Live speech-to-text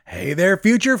Hey there,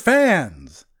 future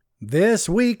fans! This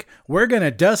week, we're going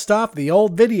to dust off the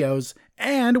old videos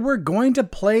and we're going to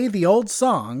play the old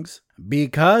songs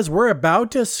because we're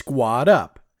about to squad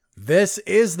up. This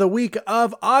is the week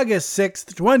of August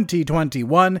 6th,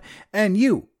 2021, and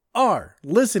you are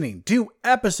listening to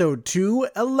episode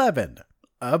 211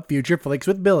 of Future Flicks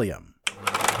with Billiam.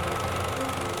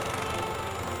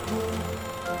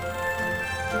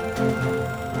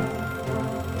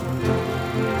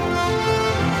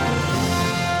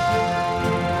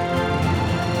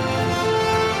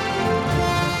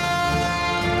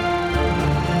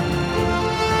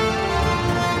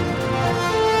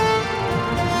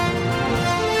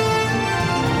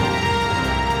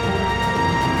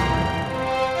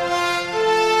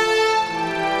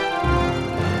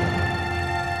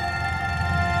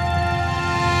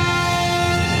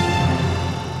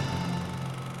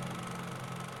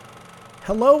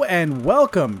 Hello and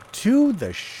welcome to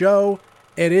the show.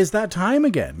 It is that time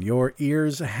again. Your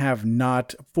ears have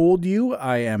not fooled you.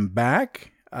 I am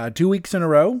back 2 weeks in a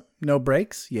row. No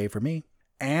breaks. Yay for me.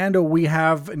 And we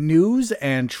have news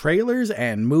and trailers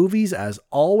and movies as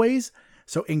always.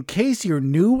 So in case you're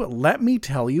new, let me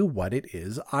tell you what it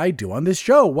is I do on this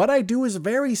show. What I do is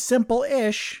very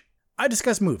simple-ish. I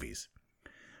discuss movies.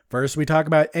 First, we talk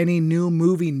about any new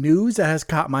movie news that has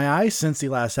caught my eye since the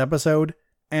last episode.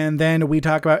 And then we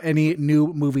talk about any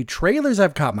new movie trailers that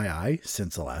have caught my eye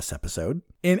since the last episode.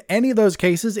 In any of those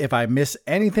cases, if I miss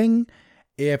anything,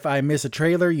 if I miss a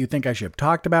trailer you think I should have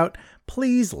talked about,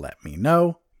 please let me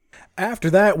know. After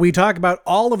that, we talk about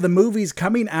all of the movies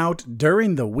coming out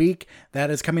during the week that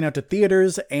is coming out to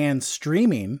theaters and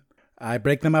streaming. I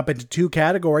break them up into two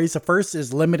categories. The first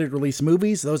is limited release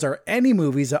movies. Those are any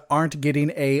movies that aren't getting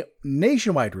a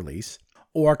nationwide release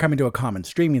or coming to a common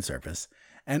streaming service.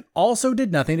 And also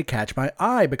did nothing to catch my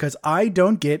eye because I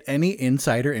don't get any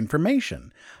insider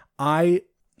information. I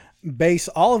base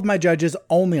all of my judges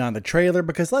only on the trailer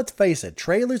because let's face it,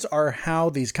 trailers are how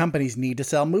these companies need to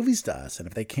sell movies to us. And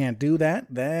if they can't do that,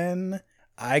 then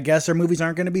I guess our movies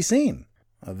aren't going to be seen.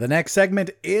 The next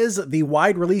segment is the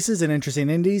wide releases and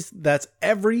interesting indies. That's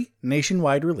every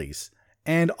nationwide release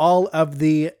and all of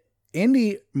the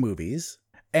indie movies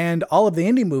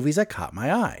that caught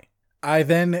my eye. I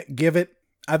then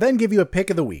give you a pick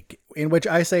of the week in which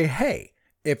I say, hey,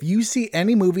 if you see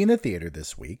any movie in the theater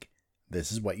this week,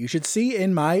 this is what you should see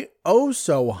in my oh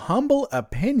so humble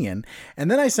opinion. And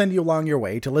then I send you along your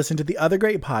way to listen to the other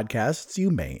great podcasts you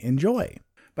may enjoy.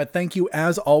 But thank you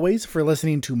as always for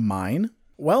listening to mine.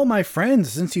 Well, my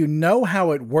friends, since you know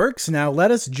how it works, now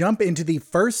let us jump into the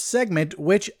first segment,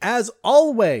 which as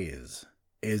always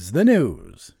is the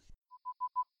news.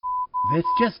 This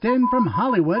just in from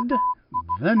Hollywood,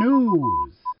 the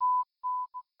news.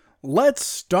 Let's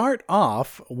start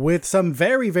off with some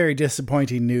very, very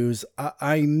disappointing news.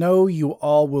 I know you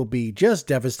all will be just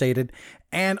devastated,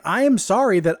 and I am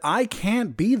sorry that I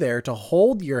can't be there to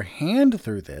hold your hand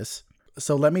through this.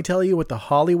 So let me tell you what the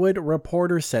Hollywood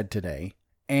Reporter said today.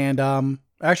 And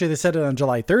actually, they said it on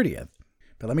July 30th.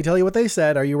 But let me tell you what they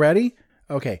said. Are you ready?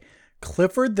 Okay.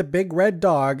 Clifford the Big Red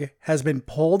Dog has been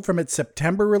pulled from its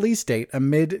September release date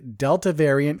amid Delta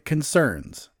variant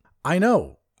concerns. I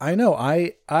know.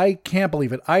 I can't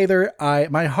believe it either.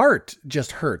 My heart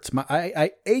just hurts.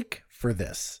 I ache for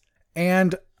this.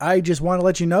 And I just want to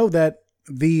let you know that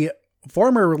the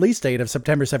former release date of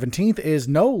September 17th is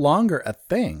no longer a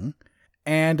thing.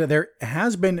 And there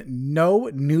has been no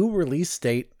new release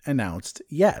date announced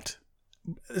yet.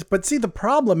 But see, the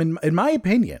problem, in my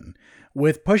opinion,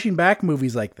 with pushing back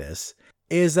movies like this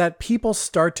is that people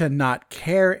start to not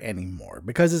care anymore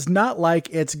because it's not like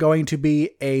it's going to be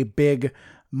a big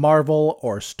Marvel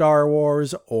or Star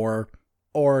Wars or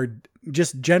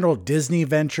just general Disney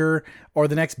venture or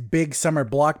the next big summer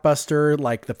blockbuster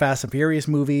like the Fast and Furious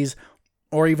movies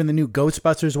or even the new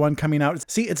Ghostbusters one coming out.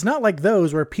 See, it's not like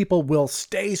those where people will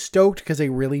stay stoked because they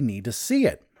really need to see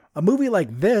it. A movie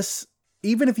like this,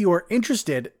 even if you are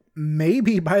interested,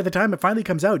 maybe by the time it finally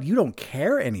comes out, you don't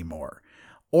care anymore.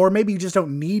 Or maybe you just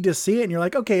don't need to see it and you're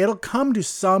like, okay, it'll come to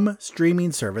some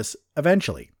streaming service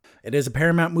eventually. It is a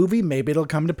Paramount movie, maybe it'll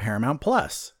come to Paramount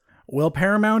Plus. Will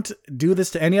Paramount do this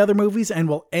to any other movies and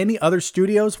will any other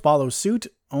studios follow suit?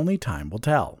 Only time will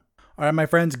tell. All right, my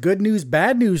friends, good news,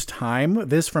 bad news time.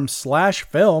 This from Slash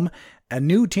Film. A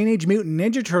new Teenage Mutant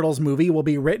Ninja Turtles movie will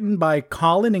be written by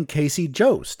Colin and Casey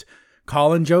Jost.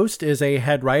 Colin Jost is a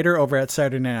head writer over at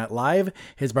Saturday Night Live.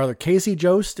 His brother Casey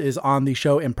Jost is on the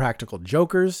show Impractical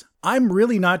Jokers. I'm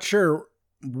really not sure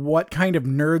what kind of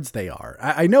nerds they are.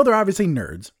 I know they're obviously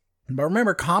nerds. But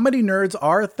remember, comedy nerds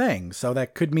are a thing, so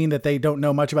that could mean that they don't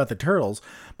know much about the Turtles,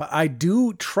 but I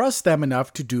do trust them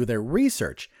enough to do their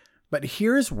research. But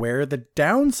here's where the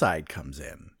downside comes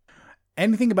in.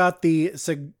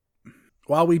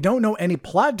 While we don't know any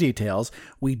plot details,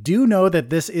 we do know that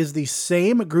this is the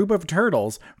same group of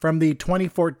turtles from the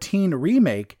 2014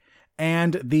 remake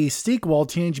and the sequel,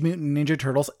 Teenage Mutant Ninja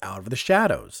Turtles Out of the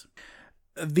Shadows.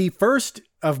 The first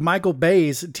of Michael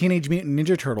Bay's Teenage Mutant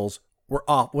Ninja Turtles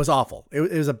was awful.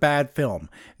 It was a bad film.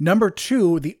 Number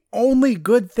 2, the only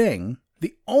good thing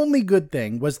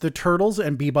was the Turtles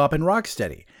and Bebop and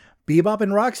Rocksteady. Bebop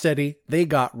and Rocksteady, they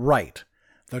got right.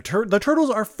 The Turtles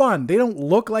are fun. They don't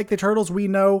look like the Turtles we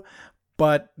know,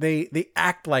 but they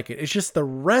act like it. It's just the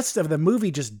rest of the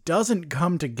movie just doesn't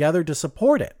come together to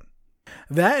support it.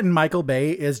 That and Michael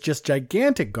Bay is just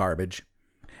gigantic garbage.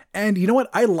 And you know what?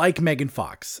 I like Megan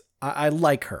Fox. I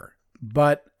like her.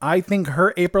 But I think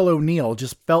her April O'Neil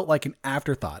just felt like an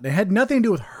afterthought. It had nothing to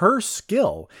do with her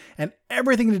skill and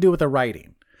everything to do with the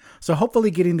writing. So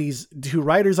hopefully getting these 2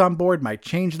 writers on board might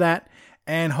change that.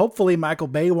 And hopefully Michael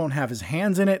Bay won't have his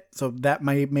hands in it. So that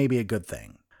may be a good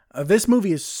thing. This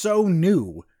movie is so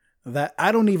new that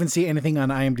I don't even see anything on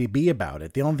IMDb about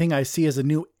it. The only thing I see is a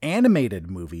new animated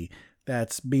movie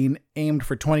that's being aimed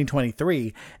for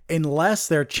 2023, unless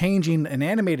they're changing an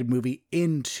animated movie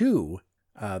into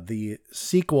the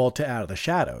sequel to Out of the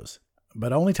Shadows.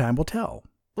 But only time will tell.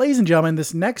 Ladies and gentlemen,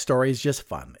 this next story is just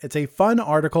fun. It's a fun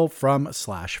article from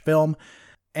Slash Film,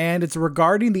 and it's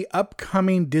regarding the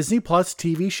upcoming Disney Plus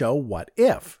TV show, What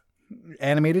If?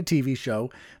 Animated TV show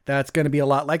that's going to be a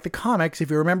lot like the comics. If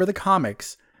you remember the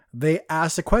comics, they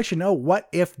ask the question, what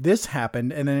if this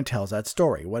happened? And then it tells that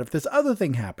story. What if this other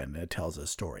thing happened? And it tells a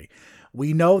story.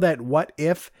 We know that what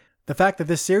if the fact that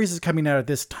this series is coming out at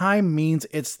this time means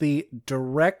it's the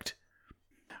direct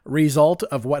result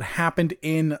of what happened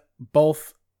in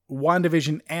both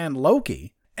WandaVision and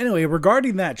Loki. Anyway,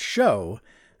 regarding that show,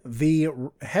 the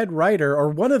head writer, or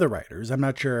one of the writers, I'm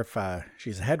not sure if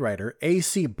she's a head writer,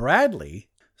 A.C. Bradley,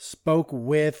 spoke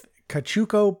with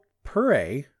Kachuko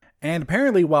Pure, and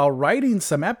apparently while writing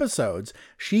some episodes,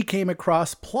 she came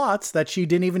across plots that she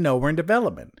didn't even know were in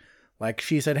development. Like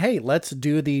she said, hey, let's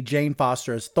do the Jane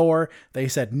Foster as Thor. They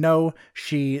said no.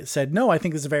 She said, no, I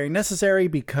think this is very necessary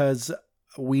because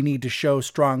we need to show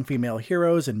strong female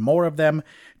heroes and more of them.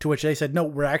 To which they said, no,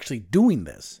 we're actually doing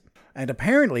this. And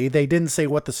apparently they didn't say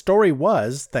what the story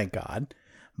was, thank God.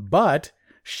 But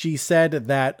she said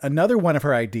that another one of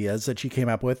her ideas that she came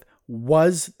up with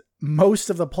was most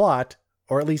of the plot,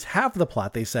 or at least half of the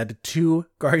plot, they said, to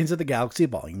Guardians of the Galaxy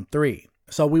Volume 3.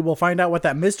 So we will find out what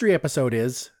that mystery episode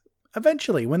is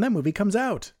eventually when that movie comes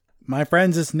out. My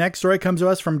friends, this next story comes to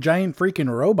us from Giant Freaking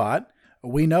Robot.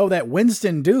 We know that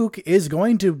Winston Duke is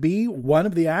going to be one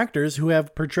of the actors who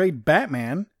have portrayed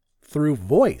Batman through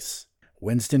voice.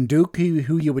 Winston Duke,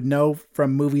 who you would know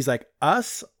from movies like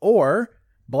Us or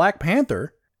Black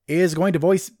Panther, is going to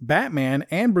voice Batman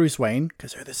and Bruce Wayne,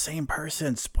 because they're the same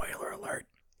person, spoiler alert,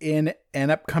 in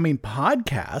an upcoming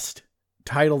podcast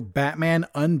titled Batman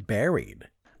Unburied.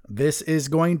 This is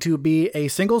going to be a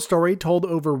single story told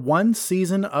over one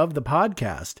season of the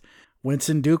podcast.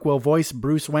 Winston Duke will voice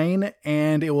Bruce Wayne,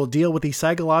 and it will deal with the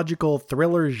psychological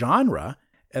thriller genre.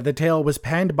 The tale was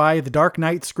penned by The Dark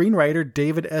Knight screenwriter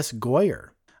David S.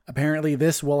 Goyer. Apparently,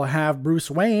 this will have Bruce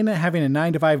Wayne having a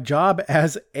 9-to-5 job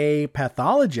as a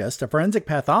pathologist, a forensic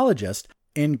pathologist,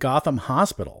 in Gotham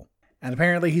Hospital. And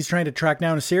apparently, he's trying to track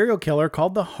down a serial killer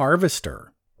called the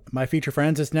Harvester. My feature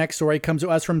friends, this next story comes to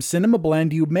us from Cinema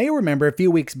Blend. You may remember a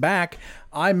few weeks back,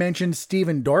 I mentioned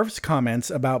Stephen Dorff's comments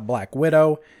about Black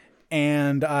Widow,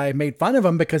 and I made fun of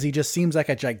him because he just seems like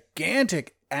a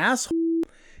gigantic asshole.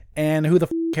 And who the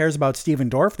cares about Stephen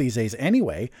Dorff these days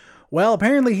anyway? Well,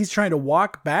 apparently he's trying to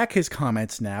walk back his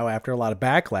comments now after a lot of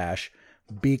backlash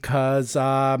because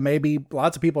maybe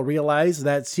lots of people realize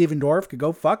that Stephen Dorff could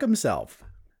go fuck himself.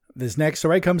 This next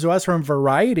story comes to us from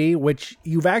Variety, which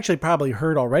you've actually probably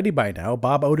heard already by now.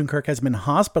 Bob Odenkirk has been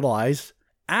hospitalized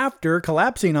after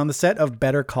collapsing on the set of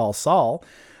Better Call Saul.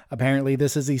 Apparently,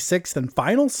 this is the 6th and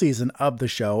final season of the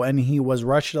show, and he was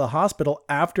rushed to the hospital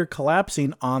after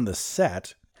collapsing on the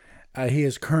set. He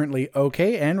is currently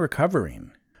okay and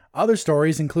recovering. Other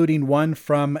stories, including one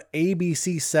from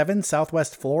ABC 7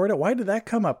 Southwest Florida. Why did that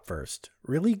come up first?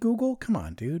 Really, Google? Come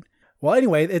on, dude. Well,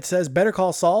 anyway, it says Better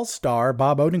Call Saul star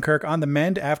Bob Odenkirk on the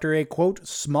mend after a, quote,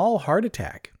 small heart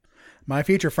attack. My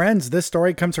future friends, this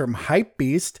story comes from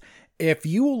Hypebeast. If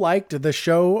you liked the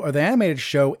show or the animated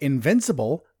show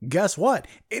Invincible, guess what?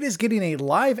 It is getting a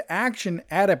live action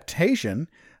adaptation.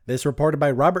 This reported by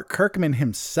Robert Kirkman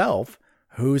himself,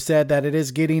 who said that it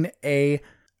is getting a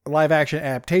live action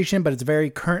adaptation, but it's very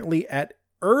currently at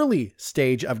early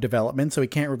stage of development, so he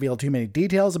can't reveal too many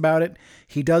details about it.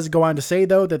 He does go on to say,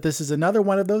 though, that this is another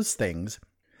one of those things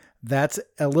that's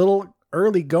a little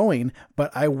early going,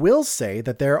 but I will say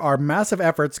that there are massive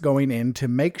efforts going in to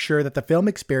make sure that the film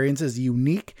experience is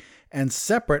unique and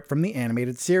separate from the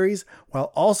animated series,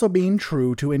 while also being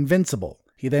true to Invincible.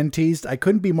 He then teased, "I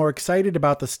couldn't be more excited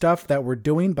about the stuff that we're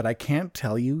doing, but I can't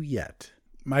tell you yet."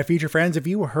 My future friends, if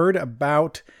you heard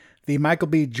about the Michael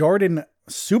B. Jordan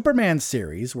Superman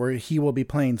series, where he will be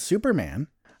playing Superman,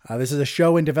 this is a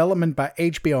show in development by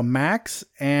HBO Max,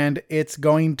 and it's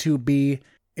going to be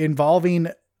involving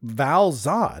Val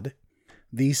Zod,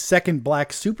 the second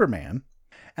Black Superman,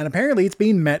 and apparently it's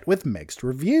being met with mixed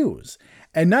reviews.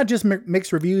 And not just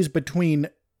mixed reviews between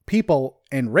people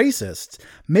and racists,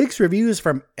 mixed reviews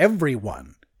from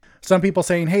everyone. Some people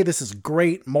saying, hey, this is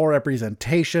great, more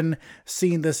representation,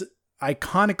 seeing this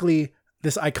iconic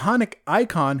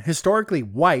icon, historically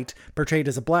white, portrayed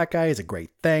as a black guy is a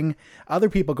great thing. Other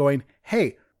people going,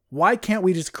 hey, why can't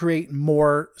we just create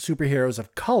more superheroes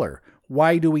of color?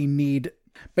 Why do we need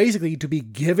basically to be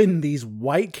given these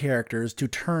white characters to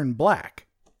turn black?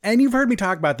 And you've heard me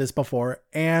talk about this before,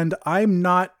 and I'm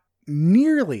not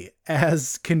nearly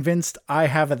as convinced I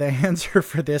have the answer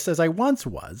for this as I once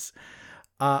was.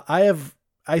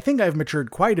 I think I've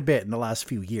matured quite a bit in the last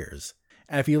few years.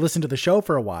 And if you listen to the show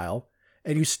for a while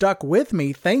and you stuck with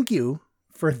me, thank you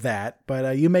for that.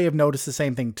 But you may have noticed the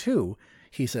same thing too,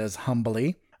 he says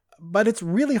humbly. But it's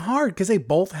really hard because they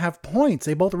both have points.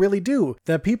 They both really do.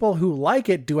 The people who like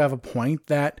it do have a point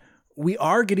that we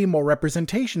are getting more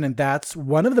representation, and that's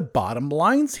one of the bottom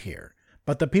lines here.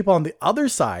 But the people on the other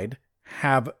side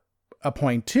have a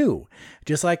point too.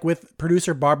 Just like with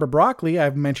producer Barbara Broccoli,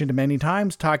 I've mentioned many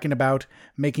times, talking about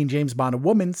making James Bond a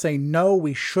woman, saying, no,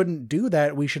 we shouldn't do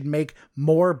that. We should make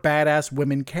more badass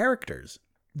women characters.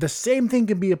 The same thing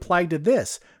can be applied to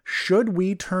this. Should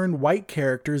we turn white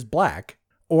characters black,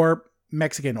 or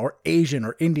Mexican, or Asian,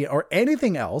 or Indian, or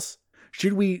anything else?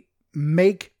 Should we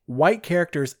make white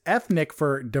characters ethnic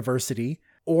for diversity,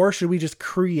 or should we just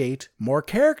create more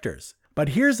characters? But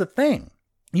here's the thing.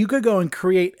 You could go and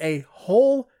create a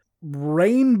whole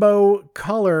rainbow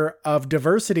color of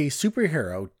diversity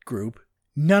superhero group.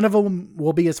 None of them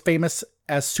will be as famous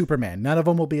as Superman. None of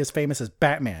them will be as famous as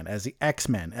Batman, as the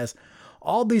X-Men, as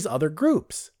all these other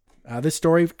groups. This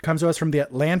story comes to us from the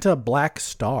Atlanta Black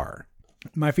Star.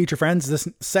 My future friends, this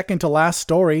second to last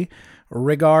story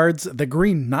regards The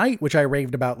Green Knight, which I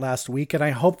raved about last week,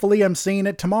 and hopefully I'm seeing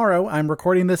it tomorrow. I'm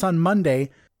recording this on Monday.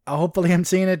 Hopefully I'm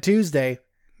seeing it Tuesday.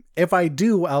 If I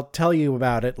do, I'll tell you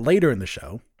about it later in the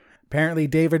show. Apparently,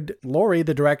 David Lowery,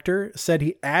 the director, said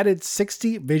he added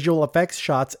 60 visual effects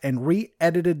shots and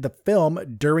re-edited the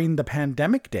film during the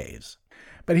pandemic days.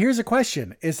 But here's a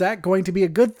question. Is that going to be a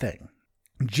good thing?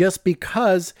 Just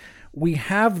because we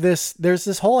have this, there's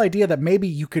this whole idea that maybe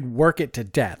you could work it to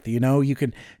death. You know, you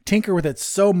can tinker with it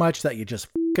so much that you just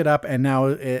f*** it up, and now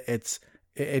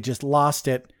it just lost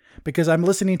it. Because I'm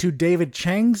listening to David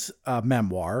Chang's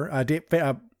memoir,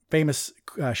 famous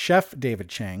chef David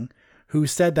Chang, who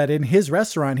said that in his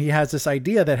restaurant, he has this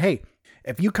idea that, hey,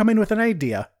 if you come in with an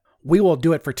idea, we will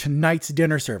do it for tonight's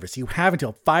dinner service. You have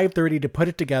until 5:30 to put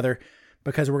it together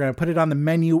because we're going to put it on the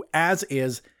menu as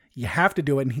is. You have to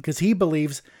do it because he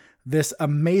believes this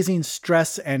amazing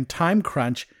stress and time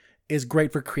crunch is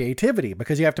great for creativity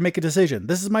because you have to make a decision.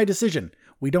 This is my decision.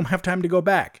 We don't have time to go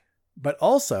back. But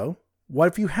also, what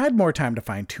if you had more time to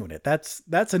fine tune it?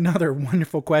 That's another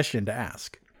wonderful question to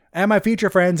ask. And my future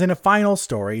friends, in a final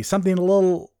story, something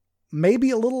maybe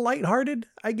a little lighthearted,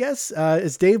 I guess,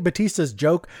 is Dave Bautista's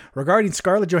joke regarding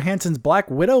Scarlett Johansson's Black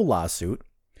Widow lawsuit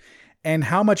and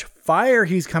how much fire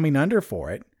he's coming under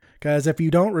for it. Because if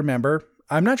you don't remember,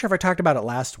 I'm not sure if I talked about it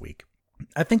last week.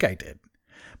 I think I did.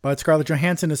 But Scarlett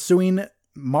Johansson is suing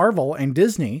Marvel and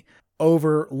Disney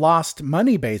over lost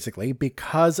money, basically,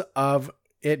 because of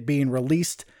it being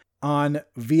released on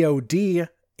VOD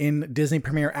in Disney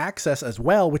Premier Access as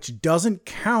well, which doesn't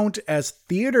count as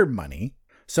theater money.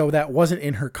 So that wasn't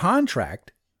in her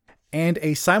contract. And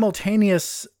a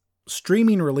simultaneous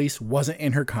streaming release wasn't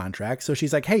in her contract. So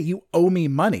she's like, hey, you owe me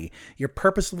money. You're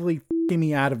purposely f***ing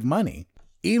me out of money.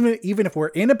 Even if we're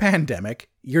in a pandemic,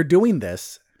 you're doing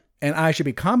this and I should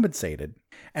be compensated.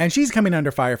 And she's coming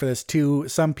under fire for this too.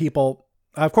 Some people,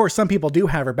 of course, some people do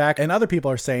have her back and other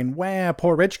people are saying, well,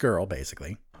 poor rich girl,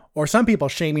 basically. Or some people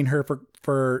shaming her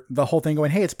for the whole thing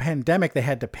going, hey, it's a pandemic. They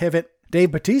had to pivot.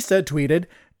 Dave Bautista tweeted,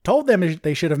 told them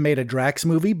they should have made a Drax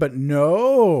movie, but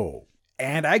no.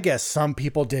 And I guess some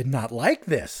people did not like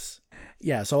this.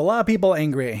 Yeah, so a lot of people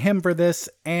angry at him for this.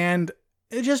 And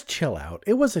Just chill out.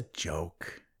 It was a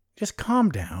joke. Just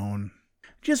calm down.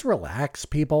 Just relax,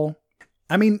 people.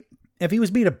 I mean, if he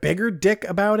was being a bigger dick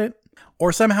about it,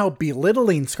 or somehow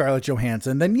belittling Scarlett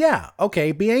Johansson, then yeah,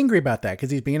 okay, be angry about that because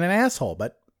he's being an asshole,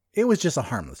 but it was just a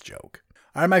harmless joke.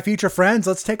 All right, my future friends,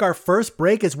 let's take our first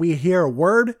break as we hear a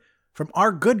word from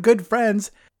our good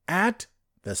friends at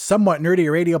the Somewhat Nerdy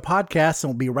Radio Podcast,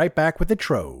 and we'll be right back with the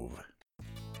Trove.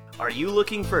 Are you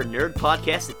looking for a nerd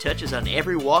podcast that touches on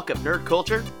every walk of nerd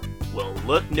culture? Well,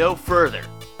 look no further.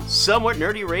 Somewhat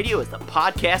Nerdy Radio is the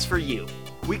podcast for you.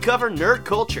 We cover nerd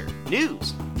culture,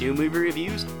 news, new movie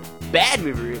reviews, bad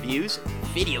movie reviews,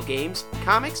 video games,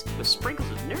 comics, with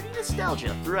sprinkles of nerdy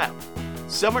nostalgia throughout.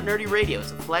 Somewhat Nerdy Radio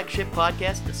is the flagship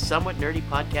podcast of the Somewhat Nerdy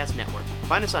Podcast Network.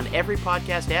 Find us on every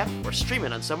podcast app or stream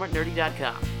it on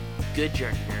somewhatnerdy.com. Good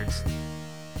journey, nerds.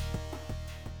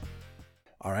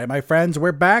 All right, my friends,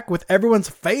 we're back with everyone's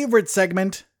favorite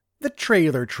segment, the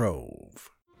Trailer Trove.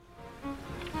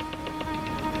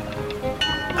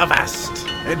 Avast,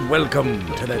 and welcome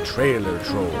to the Trailer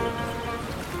Trove.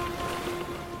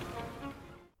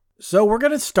 So we're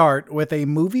going to start with a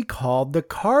movie called The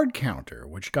Card Counter,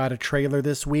 which got a trailer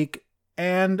this week,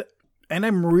 and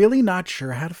I'm really not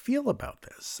sure how to feel about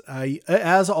this.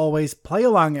 As always, play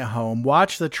along at home,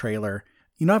 watch the trailer.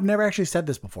 You know, I've never actually said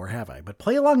this before, have I? But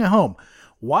play along at home.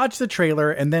 Watch the trailer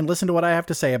and then listen to what I have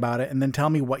to say about it and then tell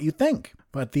me what you think.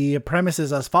 But the premise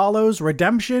is as follows.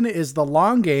 Redemption is the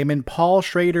long game in Paul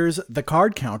Schrader's The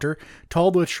Card Counter.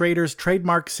 Told with Schrader's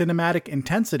trademark cinematic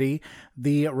intensity,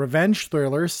 the revenge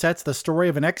thriller sets the story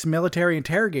of an ex-military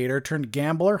interrogator turned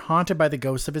gambler haunted by the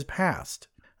ghosts of his past.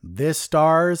 This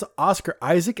stars Oscar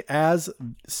Isaac as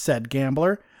said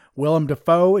gambler, Willem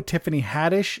Dafoe, Tiffany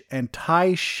Haddish, and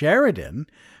Ty Sheridan.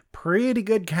 Pretty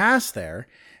good cast there.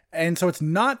 And so it's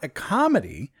not a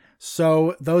comedy.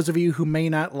 So those of you who may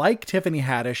not like Tiffany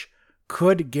Haddish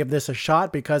could give this a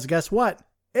shot because guess what?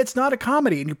 It's not a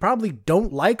comedy and you probably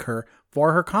don't like her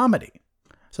for her comedy.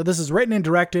 So this is written and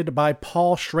directed by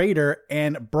Paul Schrader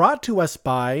and brought to us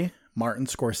by Martin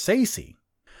Scorsese.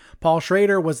 Paul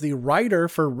Schrader was the writer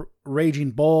for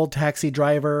Raging Bull, Taxi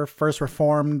Driver, First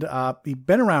Reformed. He'd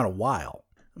been around a while.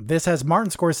 This has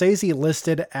Martin Scorsese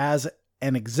listed as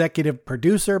an executive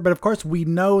producer, but of course we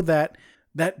know that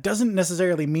doesn't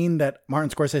necessarily mean that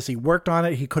Martin Scorsese worked on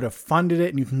it. He could have funded it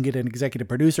and you can get an executive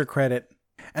producer credit.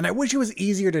 And I wish it was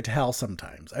easier to tell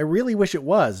sometimes. I really wish it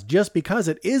was, just because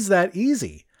it is that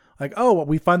easy. Like, oh, well,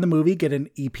 we fund the movie, get an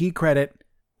EP credit.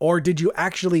 Or did you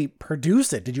actually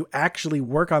produce it? Did you actually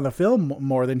work on the film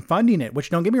more than funding it? Which,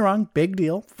 don't get me wrong, big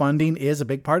deal. Funding is a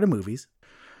big part of movies.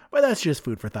 But that's just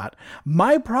food for thought.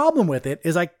 My problem with it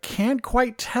is I can't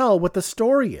quite tell what the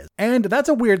story is. And that's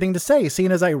a weird thing to say,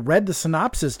 seeing as I read the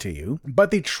synopsis to you.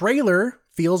 But the trailer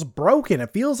feels broken.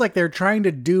 It feels like they're trying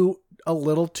to do a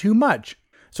little too much.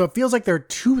 So it feels like there are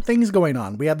two things going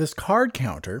on. We have this card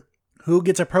counter who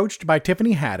gets approached by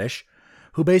Tiffany Haddish,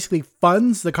 who basically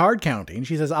funds the card counting.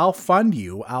 She says, I'll fund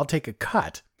you. I'll take a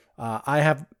cut.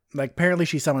 Apparently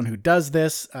she's someone who does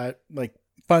this,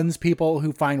 funds people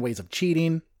who find ways of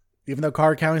cheating. Even though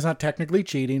card counting is not technically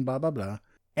cheating, blah, blah, blah.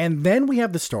 And then we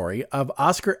have the story of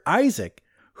Oscar Isaac,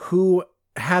 who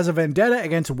has a vendetta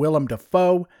against Willem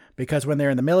Dafoe, because when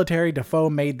they're in the military, Dafoe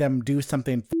made them do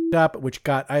something f***ed up, which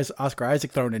got Oscar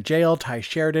Isaac thrown in jail. Ty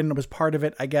Sheridan was part of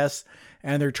it, I guess,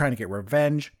 and they're trying to get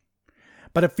revenge.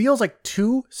 But it feels like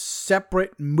two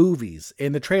separate movies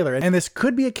in the trailer, and this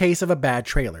could be a case of a bad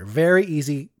trailer. Very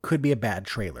easy, could be a bad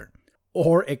trailer.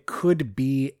 Or it could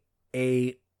be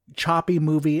a choppy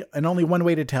movie, and only one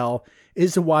way to tell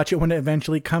is to watch it when it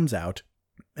eventually comes out.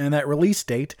 And that release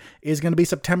date is going to be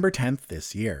September 10th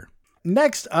this year.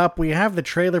 Next up, we have the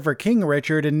trailer for King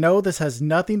Richard, and no, this has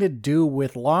nothing to do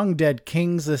with long dead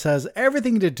kings. This has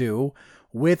everything to do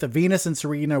with Venus and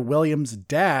Serena Williams'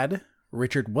 dad,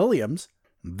 Richard Williams.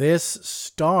 This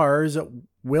stars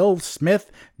Will Smith,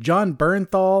 John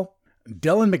Bernthal,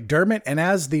 Dylan McDermott, and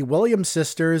as the Williams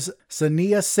sisters,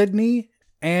 Sania Sidney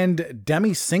and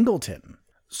Demi Singleton.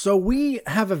 So we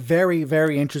have a very,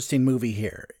 very interesting movie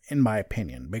here, in my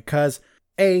opinion, because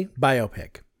A,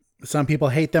 biopic. Some people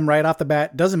hate them right off the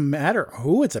bat. Doesn't matter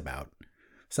who it's about.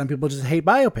 Some people just hate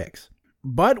biopics.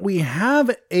 But we have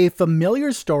a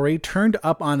familiar story turned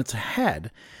up on its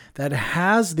head that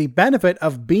has the benefit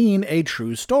of being a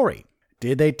true story.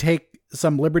 Did they take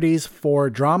some liberties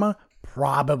for drama?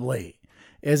 Probably.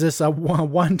 Is this a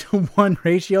 1-to-1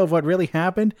 ratio of what really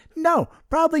happened? No,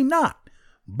 probably not.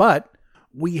 But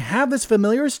we have this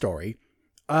familiar story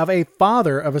of a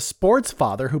father, of a sports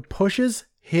father who pushes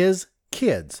his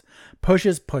kids.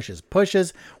 Pushes.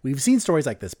 We've seen stories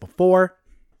like this before.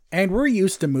 And we're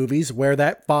used to movies where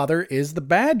that father is the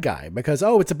bad guy because,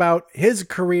 oh, it's about his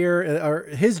career or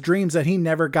his dreams that he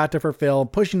never got to fulfill,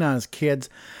 pushing on his kids.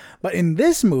 But in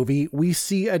this movie, we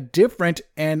see a different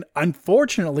and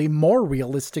unfortunately more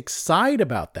realistic side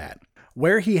about that,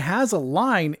 where he has a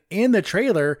line in the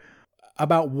trailer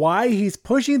about why he's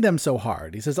pushing them so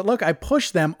hard. He says, look, I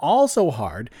pushed them all so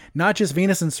hard, not just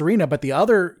Venus and Serena, but the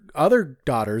other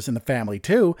daughters in the family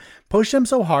too, pushed them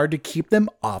so hard to keep them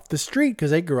off the street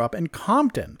because they grew up in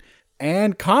Compton.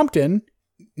 And Compton,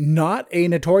 not a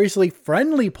notoriously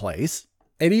friendly place,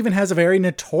 it even has a very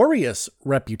notorious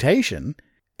reputation.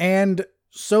 And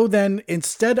so then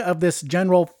instead of this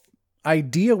general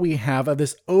idea we have of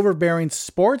this overbearing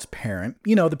sports parent,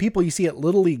 you know, the people you see at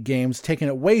Little League games taking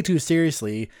it way too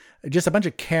seriously, just a bunch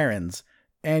of Karens.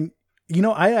 And, you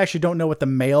know, I actually don't know what the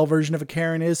male version of a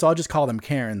Karen is, so I'll just call them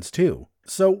Karens too.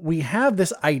 So we have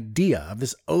this idea of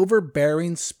this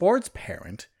overbearing sports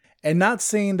parent, and not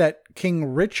saying that King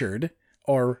Richard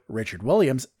or Richard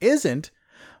Williams isn't,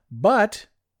 but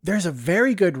there's a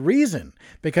very good reason,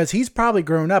 because he's probably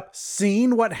grown up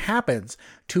seeing what happens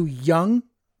to young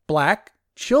Black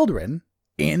children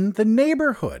in the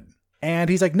neighborhood. And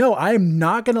he's like, no, I'm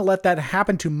not going to let that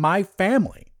happen to my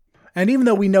family. And even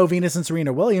though we know Venus and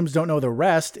Serena Williams don't know the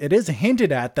rest, it is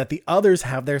hinted at that the others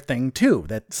have their thing too,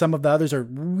 that some of the others are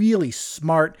really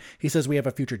smart. He says we have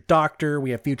a future doctor,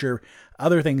 we have future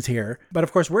other things here. But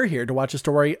of course, we're here to watch the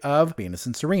story of Venus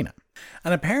and Serena.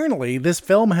 And apparently, this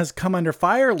film has come under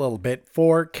fire a little bit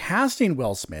for casting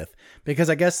Will Smith, because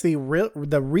I guess the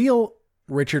real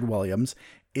Richard Williams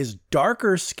is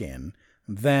darker skin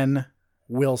than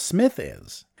Will Smith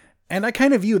is. And I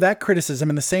kind of view that criticism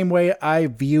in the same way I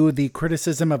view the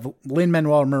criticism of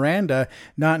Lin-Manuel Miranda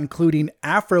not including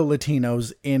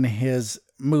Afro-Latinos in his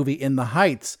movie In the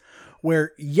Heights,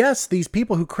 where yes, these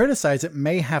people who criticize it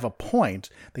may have a point.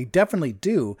 They definitely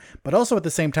do. But also at the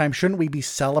same time, shouldn't we be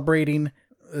celebrating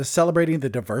the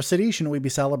diversity? Shouldn't we be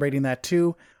celebrating that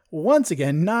too? Once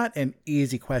again, not an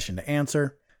easy question to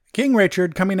answer. King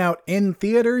Richard coming out in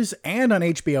theaters and on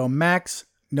HBO Max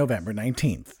November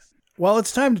 19th. Well,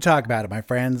 it's time to talk about it, my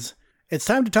friends. It's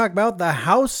time to talk about The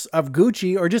House of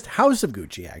Gucci, or just House of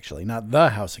Gucci, actually, not The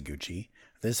House of Gucci.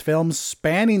 This film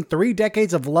spanning 3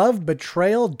 decades of love,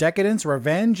 betrayal, decadence,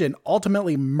 revenge, and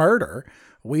ultimately murder.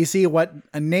 We see what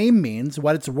a name means,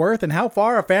 what it's worth, and how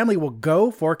far a family will go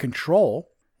for control.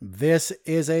 This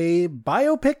is a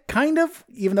biopic, kind of,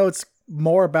 even though it's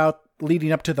more about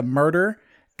leading up to the murder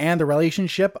and the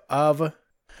relationship of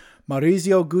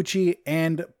Maurizio Gucci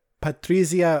and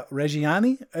Patrizia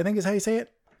Reggiani, I think is how you say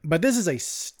it. But this is a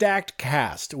stacked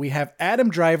cast. We have Adam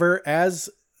Driver as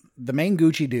the main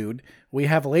Gucci dude. We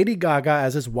have Lady Gaga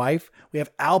as his wife. We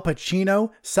have Al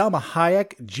Pacino, Salma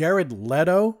Hayek, Jared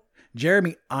Leto,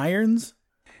 Jeremy Irons,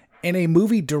 in a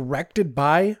movie directed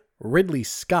by Ridley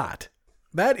Scott.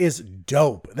 That is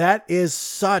dope. That is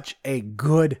such a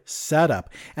good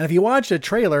setup. And if you watch the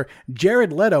trailer,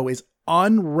 Jared Leto is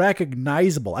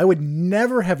unrecognizable. I would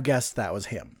never have guessed that was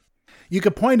him. You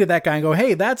could point to that guy and go,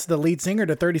 hey, that's the lead singer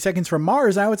to 30 Seconds from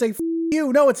Mars. I would say,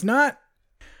 you. No, it's not.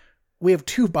 We have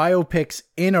 2 biopics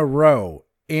in a row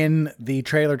in the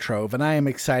trailer trove, and I am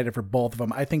excited for both of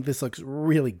them. I think this looks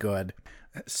really good.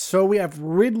 So we have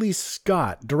Ridley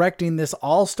Scott directing this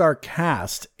all-star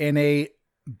cast in a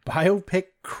biopic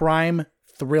crime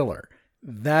thriller.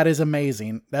 That is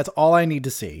amazing. That's all I need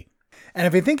to see. And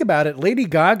if you think about it, Lady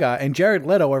Gaga and Jared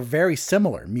Leto are very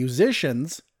similar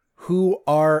musicians who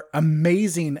are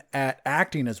amazing at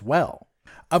acting as well.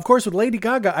 Of course, with Lady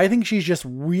Gaga, I think she's just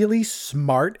really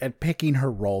smart at picking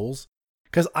her roles,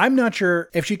 because I'm not sure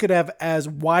if she could have as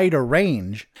wide a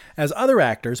range as other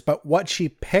actors, but what she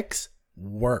picks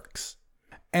works.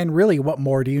 And really, what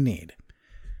more do you need?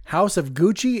 House of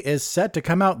Gucci is set to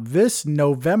come out this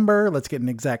November. Let's get an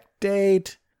exact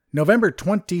date. November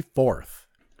 24th.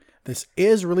 This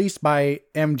is released by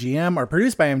MGM, or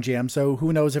produced by MGM, so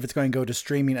who knows if it's going to go to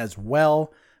streaming as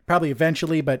well. Probably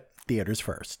eventually, but theaters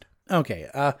first. Okay,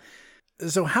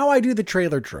 so how I do the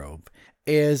trailer trove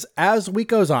is, as the week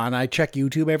goes on, I check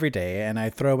YouTube every day, and I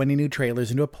throw any new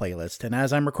trailers into a playlist, and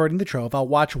as I'm recording the trove, I'll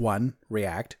watch one,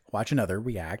 react, watch another,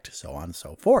 react, so on and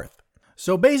so forth.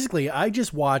 So basically, I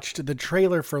just watched the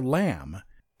trailer for Lamb.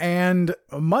 And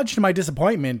much to my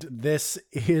disappointment, this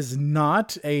is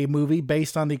not a movie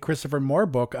based on the Christopher Moore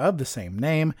book of the same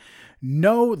name.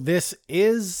 No, this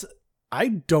is, I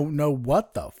don't know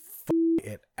what the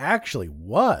it actually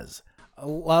was.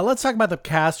 Let's talk about the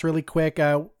cast really quick.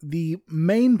 The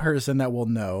main person that we'll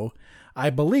know,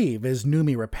 I believe, is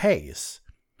Noomi Rapace,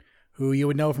 who you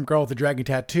would know from Girl with the Dragon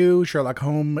Tattoo, Sherlock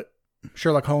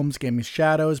Holmes, Game of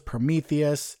Shadows,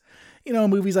 Prometheus.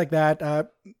 movies like that.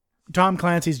 Tom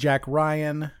Clancy's Jack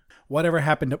Ryan, What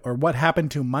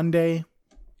Happened to Monday.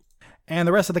 And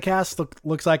the rest of the cast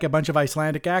looks like a bunch of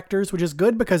Icelandic actors, which is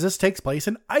good because this takes place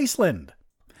in Iceland.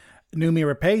 Noomi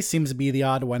Rapace seems to be the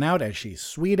odd one out as she's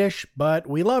Swedish, but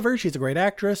we love her. She's a great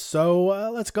actress, so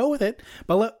let's go with it.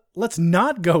 But let's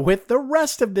not go with the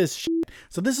rest of this shit.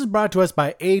 So this is brought to us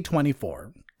by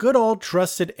A24. Good old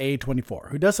trusted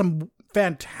A24, who does some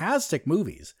fantastic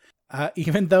movies.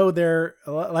 Even though they're,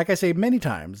 like I say many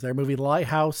times, their movie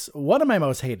Lighthouse, one of my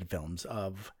most hated films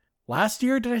of last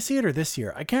year. Did I see it or this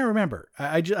year? I can't remember.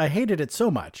 I hated it so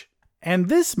much. And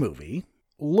this movie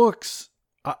looks,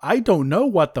 I don't know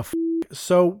what the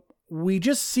so we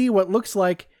just see what looks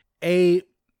like a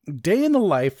day in the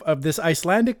life of this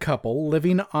Icelandic couple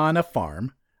living on a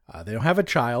farm. They don't have a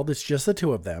child. It's just the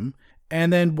two of them.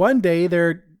 And then one day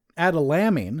they're at a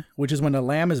lambing, which is when a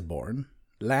lamb is born.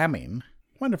 Lambing.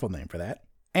 Wonderful name for that.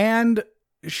 And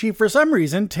she, for some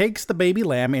reason, takes the baby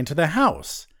lamb into the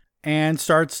house and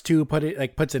starts to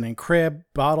puts it in crib,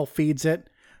 bottle feeds it.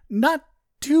 Not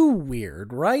too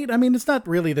weird, right? I mean, it's not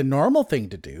really the normal thing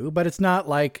to do, but it's not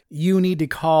like you need to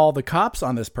call the cops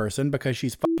on this person because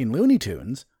she's fucking Looney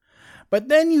Tunes. But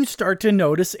then you start to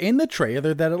notice in the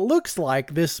trailer that it looks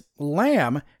like this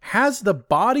lamb has the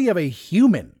body of a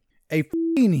human. A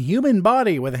fucking human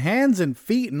body with hands and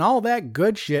feet and all that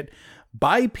good shit.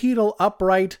 Bipedal,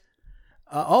 upright,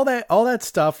 all that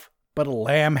stuff, but a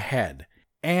lamb head.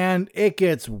 And it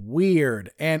gets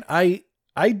weird. And I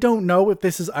don't know if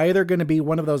this is either going to be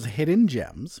one of those hidden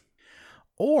gems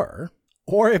or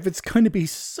if it's going to be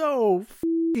so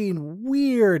fucking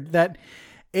weird that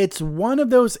it's one of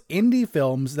those indie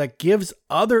films that gives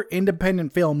other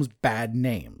independent films bad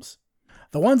names.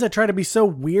 The ones that try to be so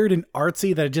weird and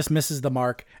artsy that it just misses the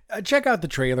mark. Check out the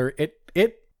trailer.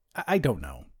 I don't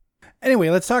know.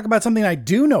 Anyway, let's talk about something I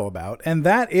do know about, and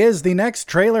that is the next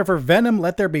trailer for Venom: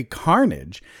 Let There Be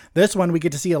Carnage. This one, we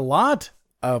get to see a lot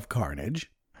of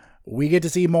Carnage. We get to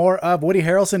see more of Woody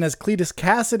Harrelson as Cletus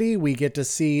Cassidy. We get to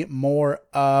see more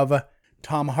of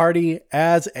Tom Hardy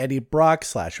as Eddie Brock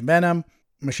 / Venom.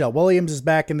 Michelle Williams is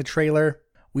back in the trailer.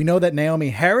 We know that Naomi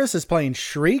Harris is playing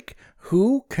Shriek,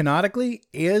 who canonically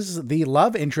is the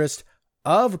love interest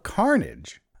of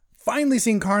Carnage. Finally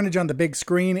seeing Carnage on the big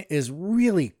screen is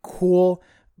really cool,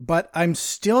 but I'm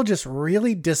still just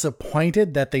really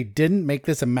disappointed that they didn't make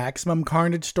this a Maximum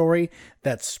Carnage story,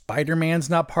 that Spider-Man's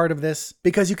not part of this,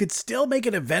 because you could still make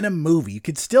it a Venom movie. You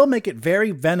could still make it very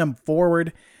Venom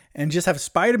forward and just have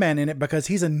Spider-Man in it because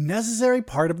he's a necessary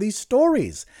part of these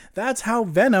stories. That's how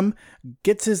Venom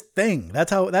gets his thing.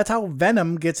 That's how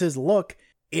Venom gets his look,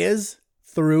 is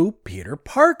through Peter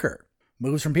Parker.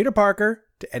 Moves from Peter Parker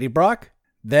to Eddie Brock,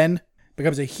 then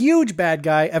becomes a huge bad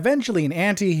guy, eventually an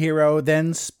anti-hero,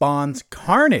 then spawns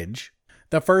Carnage,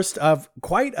 the first of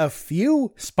quite a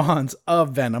few spawns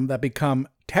of Venom that become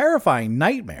terrifying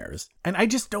nightmares. And I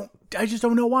just don't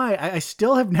know why. I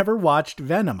still have never watched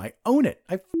Venom. I own it.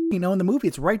 I fucking own the movie.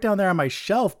 It's right down there on my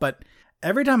shelf, but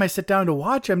every time I sit down to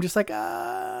watch it, I'm just like,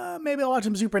 maybe I'll watch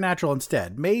some Supernatural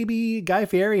instead. Maybe Guy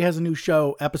Fieri has a new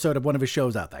episode of one of his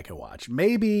shows out that I can watch.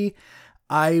 Maybe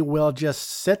I will just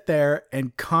sit there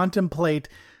and contemplate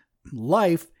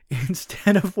life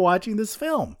instead of watching this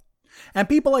film. And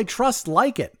people I trust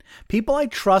like it. People I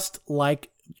trust like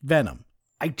Venom.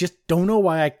 I just don't know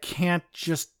why I can't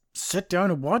just sit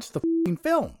down and watch the fucking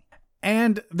film.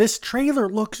 And this trailer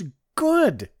looks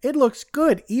good. It looks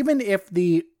good. Even if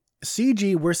the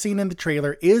CG we're seeing in the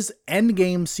trailer is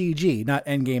Endgame CG, not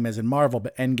Endgame as in Marvel,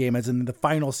 but Endgame as in the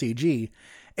final CG,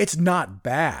 it's not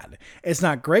bad. It's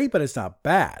not great, but it's not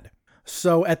bad.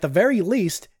 So at the very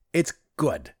least, it's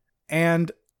good.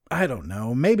 And I don't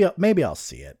know, maybe I'll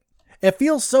see it. It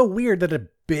feels so weird that a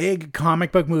big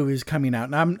comic book movie is coming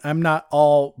out, and I'm not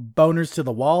all boners to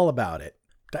the wall about it.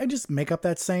 Did I just make up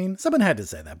that saying? Someone had to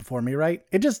say that before me, right?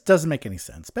 It just doesn't make any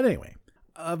sense. But anyway,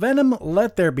 Venom: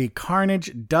 Let There Be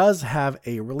Carnage does have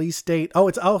a release date. Oh,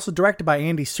 it's also directed by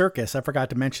Andy Serkis. I forgot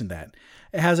to mention that.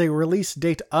 It has a release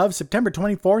date of September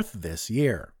 24th this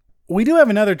year. We do have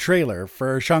another trailer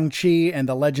for Shang-Chi and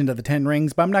the Legend of the Ten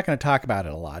Rings, but I'm not going to talk about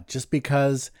it a lot just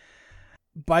because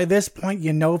by this point,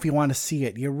 you know if you want to see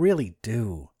it. You really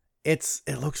do. It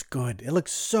looks good. It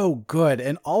looks so good.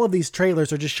 And all of these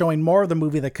trailers are just showing more of the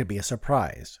movie that could be a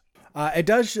surprise. It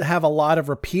does have a lot of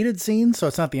repeated scenes, so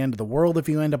it's not the end of the world if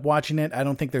you end up watching it. I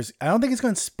don't think it's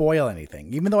going to spoil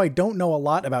anything. Even though I don't know a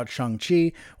lot about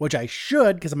Shang-Chi, which I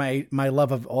should because of my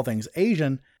love of all things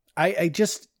Asian, I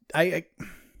just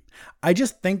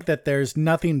think that there's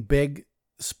nothing big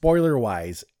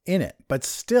spoiler-wise in it. But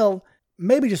still,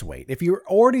 maybe just wait. If you're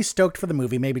already stoked for the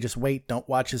movie, maybe just wait. Don't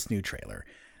watch this new trailer.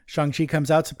 Shang-Chi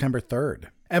comes out September 3rd.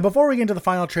 And before we get into the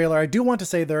final trailer, I do want to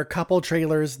say there are a couple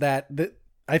trailers that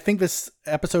I think this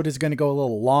episode is going to go a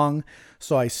little long,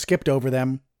 so I skipped over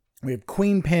them. We have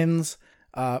Queen Pins,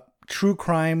 true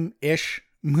crime-ish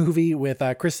movie with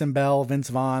Kristen Bell, Vince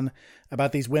Vaughn,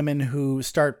 about these women who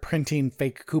start printing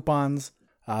fake coupons.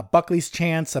 Buckley's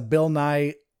Chance, a Bill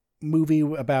Nye movie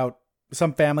about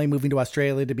some family moving to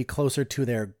Australia to be closer to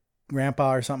their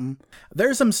grandpa or something.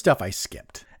 There's some stuff I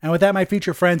skipped. And with that, my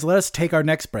future friends, let us take our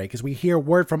next break as we hear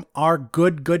word from our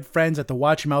good friends at the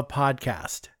Watch Your Mouth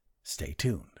podcast. Stay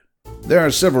tuned. There are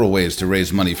several ways to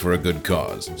raise money for a good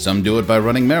cause. Some do it by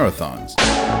running marathons.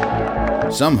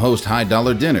 Some host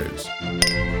high-dollar dinners.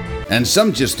 And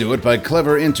some just do it by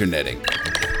clever interneting.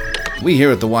 We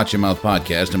here at the Watch Your Mouth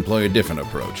podcast employ a different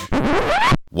approach.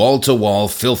 Wall-to-wall,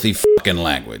 filthy fucking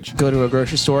language. Go to a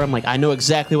grocery store, I'm like, I know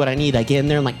exactly what I need. I get in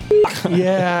there, I'm like,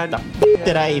 yeah, the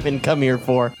did I even come here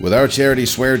for? With our charity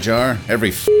swear jar, every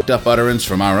f***ed-up utterance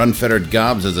from our unfettered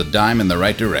gobs is a dime in the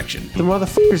right direction. The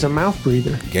motherfucker's a mouth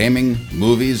breather. Gaming,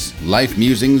 movies, life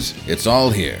musings, it's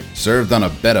all here. Served on a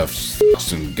bed of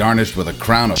f***s and garnished with a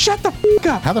crown of... Shut the f***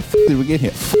 up! How the f*** did we get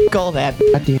here? F*** all that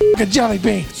goddamn A jelly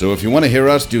bean. So if you want to hear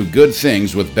us do good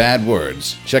things with bad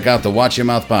words, check out the Watch Your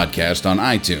Mouth podcast on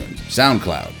iTunes,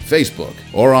 SoundCloud, Facebook,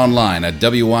 or online at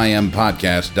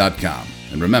wympodcast.com.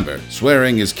 And remember,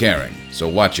 swearing is caring, so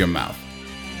watch your mouth.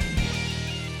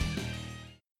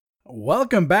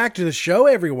 Welcome back to the show,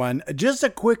 everyone. Just a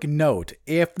quick note.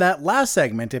 If that last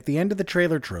segment, if the end of the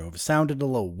trailer trove sounded a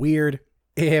little weird,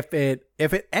 if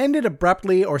it ended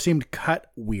abruptly or seemed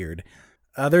cut weird,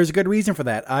 there's a good reason for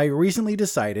that. I recently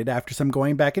decided, after some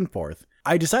going back and forth,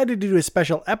 I decided to do a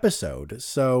special episode.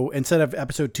 So instead of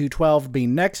episode 212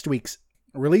 being next week's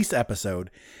release episode,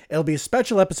 it'll be a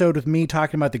special episode with me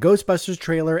talking about the Ghostbusters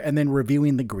trailer and then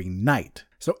reviewing The Green Knight.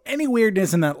 So any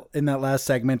weirdness in that last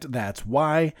segment, that's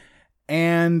why.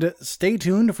 And stay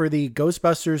tuned for the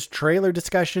Ghostbusters trailer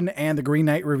discussion and the Green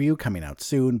Knight review coming out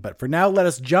soon. But for now, let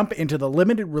us jump into the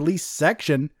limited release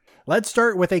section. Let's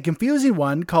start with a confusing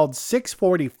one called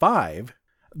 645.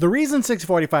 The reason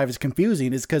 645 is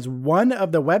confusing is because one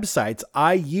of the websites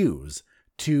I use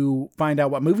to find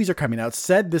out what movies are coming out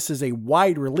said this is a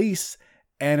wide release,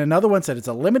 and another one said it's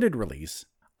a limited release.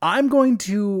 I'm going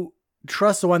to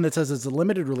trust the one that says it's a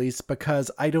limited release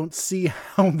because I don't see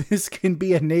how this can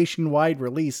be a nationwide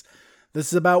release. This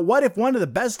is about what if one of the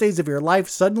best days of your life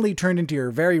suddenly turned into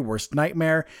your very worst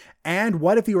nightmare, and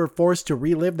what if you were forced to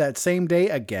relive that same day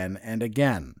again and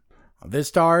again. This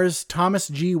stars Thomas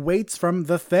G. Waits from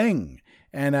The Thing,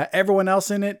 and everyone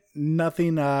else in it,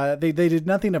 nothing. They did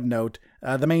nothing of note.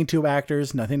 The main two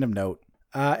actors, nothing of note.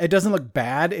 It doesn't look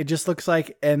bad. It just looks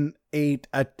like a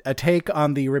take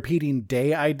on the repeating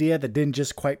day idea that didn't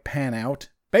just quite pan out.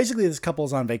 Basically, this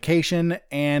couple's on vacation,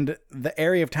 and the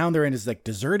area of town they're in is like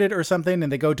deserted or something,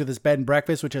 and they go to this bed and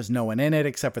breakfast, which has no one in it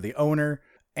except for the owner.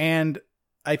 And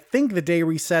I think the day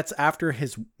resets after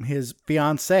his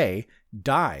fiancée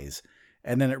dies,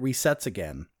 and then it resets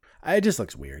again. It just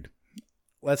looks weird.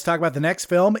 Let's talk about the next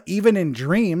film, Even in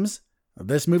Dreams.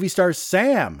 This movie stars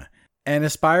Sam, an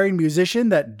aspiring musician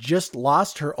that just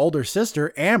lost her older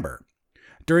sister, Amber.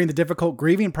 During the difficult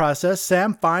grieving process,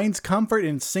 Sam finds comfort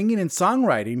in singing and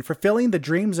songwriting, fulfilling the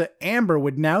dreams that Amber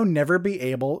would now never be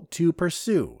able to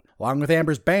pursue. Along with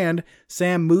Amber's band,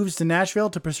 Sam moves to Nashville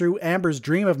to pursue Amber's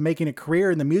dream of making a career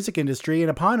in the music industry,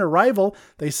 and upon arrival,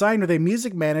 they sign with a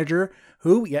music manager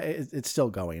who, it's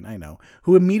still going, I know,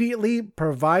 who immediately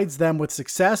provides them with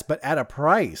success, but at a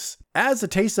price. As the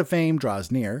taste of fame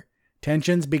draws near,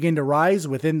 tensions begin to rise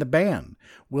within the band.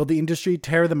 Will the industry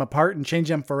tear them apart and change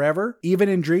them forever? Even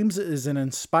in Dreams is an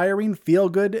inspiring,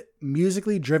 feel-good,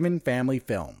 musically driven family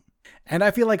film. And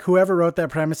I feel like whoever wrote that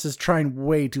premise is trying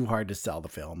way too hard to sell the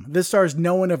film. This stars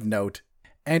no one of note.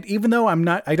 And even though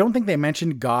I don't think they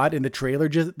mentioned God in the trailer,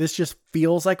 this just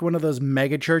feels like one of those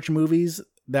megachurch movies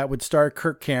that would star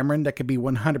Kirk Cameron that could be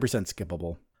 100%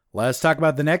 skippable. Let's talk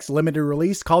about the next limited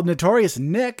release called Notorious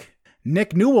Nick.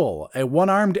 Nick Newell, a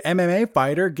one-armed MMA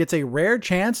fighter, gets a rare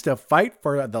chance to fight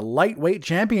for the lightweight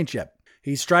championship.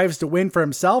 He strives to win for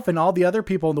himself and all the other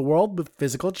people in the world with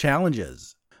physical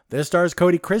challenges. This stars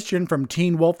Cody Christian from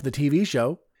Teen Wolf, the TV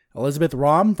show, Elizabeth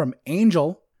Rom from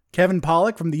Angel, Kevin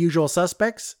Pollak from The Usual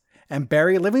Suspects, and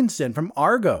Barry Livingston from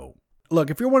Argo. Look,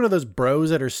 if you're one of those bros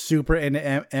that are super into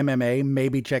MMA,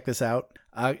 maybe check this out.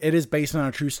 It is based on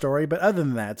a true story, but other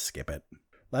than that, skip it.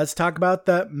 Let's talk about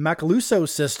the Macaluso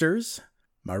sisters.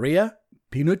 Maria,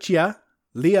 Pinuccia,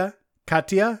 Leah,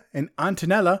 Katia, and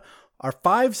Antonella are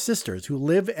 5 sisters who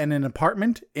live in an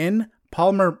apartment in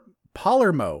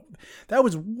Palermo. That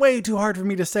was way too hard for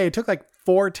me to say. It took like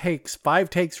 5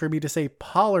 takes for me to say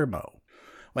Palermo.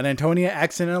 When Antonia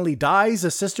accidentally dies,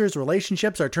 the sisters'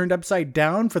 relationships are turned upside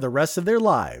down for the rest of their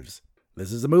lives.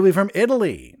 This is a movie from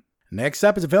Italy. Next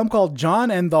up is a film called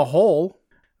John and the Hole.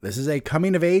 This is a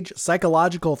coming-of-age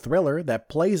psychological thriller that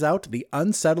plays out the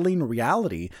unsettling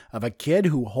reality of a kid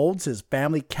who holds his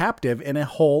family captive in a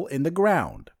hole in the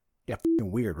ground. Yeah,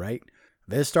 f***ing weird, right?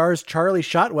 This stars Charlie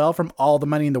Shotwell from All the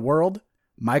Money in the World,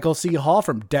 Michael C. Hall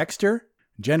from Dexter,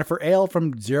 Jennifer Ale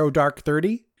from Zero Dark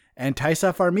 30, and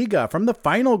Taissa Farmiga from The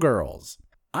Final Girls.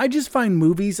 I just find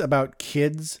movies about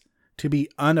kids to be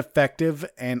ineffective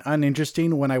and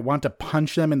uninteresting when I want to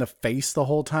punch them in the face the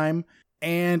whole time.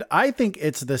 And I think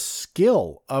it's the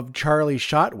skill of Charlie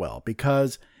Shotwell,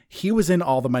 because he was in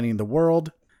All the Money in the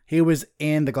World. He was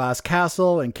in The Glass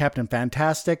Castle and Captain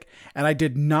Fantastic. And I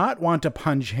did not want to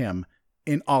punch him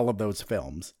in all of those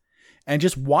films. And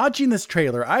just watching this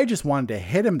trailer, I just wanted to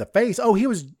hit him in the face. Oh, he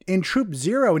was in Troop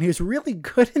Zero and he was really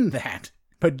good in that.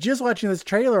 But just watching this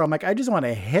trailer, I'm like, I just want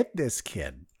to hit this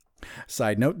kid.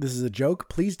 Side note, this is a joke.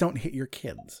 Please don't hit your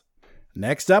kids.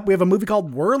 Next up, we have a movie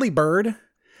called Whirlybird.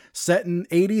 Set in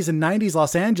 80s and 90s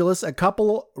Los Angeles, a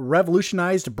couple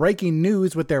revolutionized breaking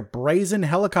news with their brazen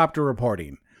helicopter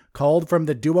reporting. Culled from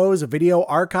the duo's video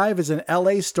archive is an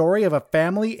LA story of a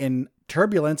family in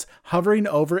turbulence hovering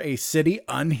over a city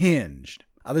unhinged.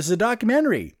 This is a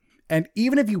documentary. And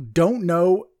even if you don't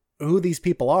know who these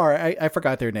people are, I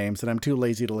forgot their names and I'm too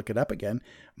lazy to look it up again.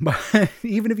 But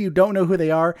even if you don't know who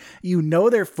they are, you know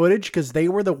their footage because they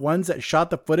were the ones that shot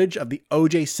the footage of the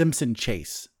O.J. Simpson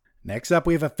chase. Next up,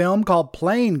 we have a film called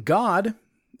Playing God.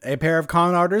 A pair of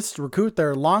con artists recruit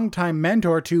their longtime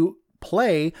mentor to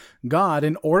play God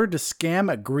in order to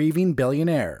scam a grieving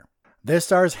billionaire. This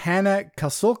stars Hannah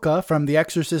Kasulka from The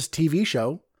Exorcist TV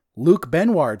show, Luke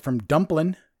Benward from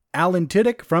Dumplin', Alan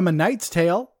Tudyk from A Knight's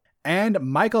Tale, and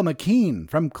Michael McKean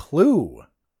from Clue.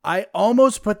 I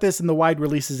almost put this in the wide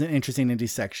releases and interesting indie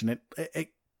section.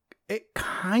 It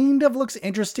kind of looks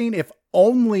interesting, if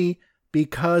only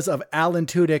because of Alan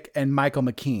Tudyk and Michael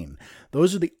McKean.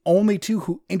 Those are the only two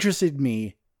who interested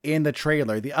me in the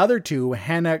trailer. The other two,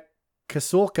 Hannah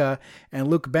Kasulka and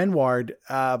Luke Benward,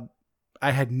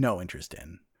 I had no interest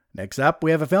in. Next up,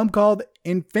 we have a film called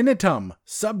Infinitum,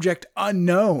 Subject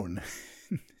Unknown.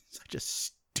 Such a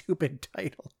stupid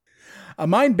title. A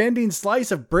mind-bending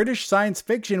slice of British science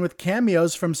fiction with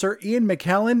cameos from Sir Ian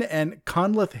McKellen and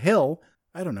Conleth Hill.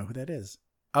 I don't know who that is.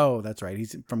 Oh, that's right.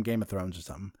 He's from Game of Thrones or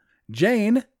something.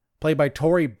 Jane, played by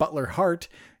Tori Butler Hart,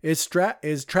 is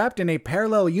trapped in a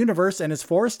parallel universe and is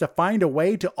forced to find a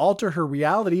way to alter her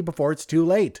reality before it's too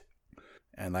late.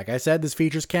 And like I said, this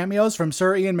features cameos from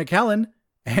Sir Ian McKellen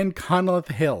and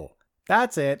Conleth Hill.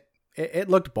 That's it. It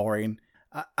looked boring.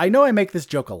 I know I make this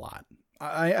joke a lot.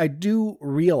 I do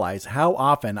realize how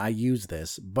often I use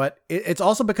this, but it's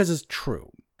also because it's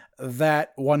true.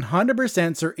 That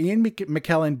 100% Sir Ian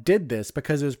McKellen did this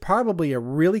because it was probably a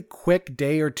really quick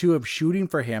day or two of shooting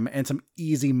for him and some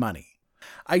easy money.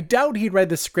 I doubt he'd read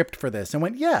the script for this and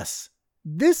went, yes,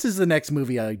 this is the next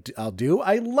movie I'll do.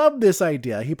 I love this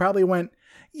idea. He probably went,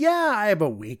 yeah, I have a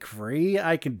week free.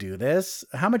 I can do this.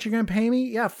 How much you going to pay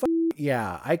me? Yeah,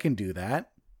 yeah, I can do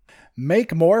that.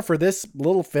 Make more for this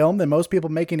little film than most people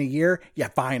make in a year? Yeah,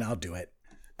 fine, I'll do it.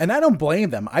 And I don't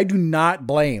blame them. I do not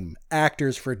blame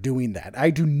actors for doing that. I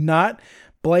do not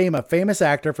blame a famous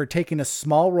actor for taking a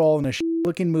small role in a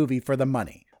shit-looking movie for the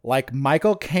money. Like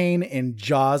Michael Caine in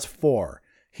Jaws 4.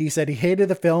 He said he hated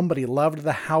the film, but he loved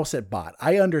the house it bought.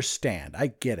 I understand. I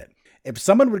get it. If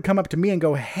someone would come up to me and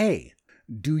go, hey,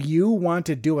 do you want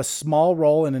to do a small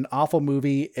role in an awful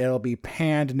movie? It'll be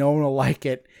panned. No one will like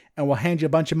it. And we'll hand you a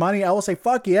bunch of money. I will say,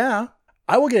 fuck yeah.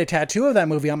 I will get a tattoo of that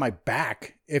movie on my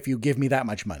back if you give me that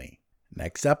much money.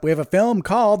 Next up, we have a film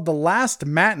called The Last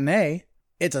Matinee.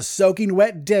 It's a soaking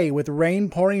wet day with rain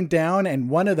pouring down, and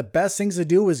one of the best things to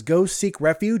do is go seek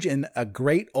refuge in a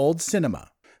great old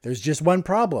cinema. There's just one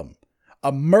problem.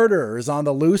 A murderer is on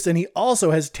the loose, and he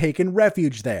also has taken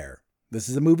refuge there. This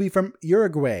is a movie from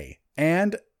Uruguay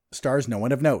and stars no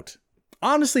one of note.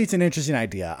 Honestly, it's an interesting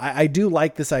idea. I do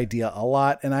like this idea a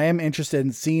lot, and I am interested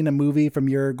in seeing a movie from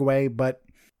Uruguay, but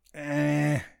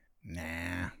nah.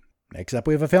 Next up,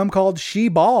 we have a film called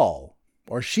She-Ball,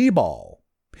 or She-Ball.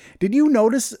 Did you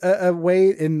notice a way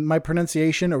in my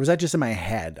pronunciation, or was that just in my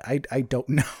head? I don't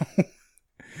know.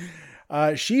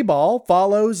 She-Ball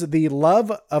follows the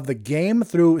love of the game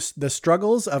through the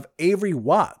struggles of Avery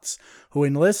Watts, who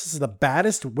enlists the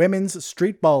baddest women's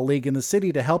streetball league in the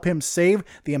city to help him save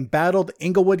the embattled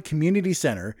Inglewood Community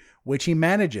Center, which he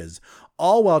manages,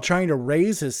 all while trying to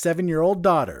raise his 7-year-old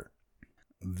daughter.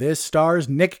 This stars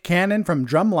Nick Cannon from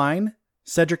Drumline,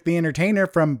 Cedric the Entertainer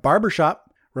from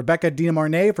Barbershop, Rebecca De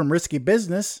Mornay from Risky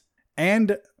Business,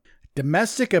 and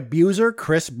domestic abuser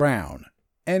Chris Brown.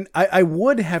 And I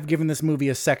would have given this movie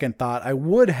a second thought. I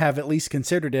would have at least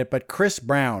considered it, but Chris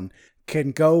Brown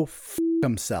can go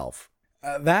himself.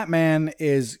 That man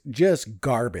is just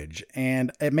garbage,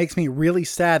 and it makes me really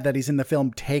sad that he's in the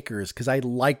film Takers, because I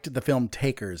liked the film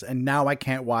Takers, and now I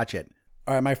can't watch it.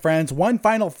 All right, my friends, one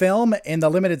final film in the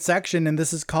limited section, and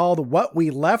this is called What We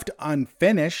Left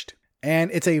Unfinished,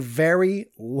 and it's a very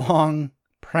long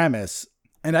premise,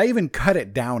 and I even cut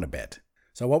it down a bit.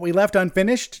 So What We Left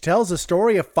Unfinished tells the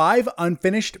story of 5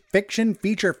 unfinished fiction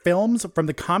feature films from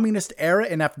the communist era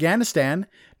in Afghanistan,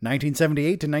 1978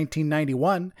 to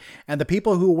 1991, and the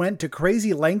people who went to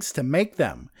crazy lengths to make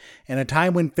them. In a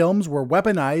time when films were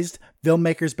weaponized,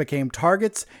 filmmakers became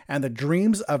targets, and the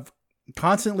dreams of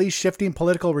constantly shifting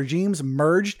political regimes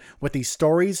merged with these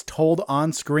stories told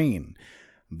on screen.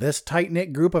 This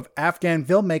tight-knit group of Afghan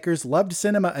filmmakers loved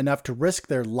cinema enough to risk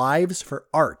their lives for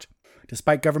art.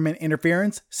 Despite government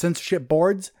interference, censorship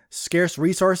boards, scarce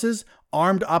resources,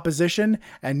 armed opposition,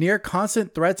 and near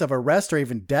constant threats of arrest or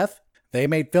even death, they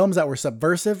made films that were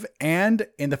subversive and,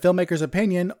 in the filmmaker's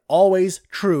opinion, always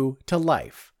true to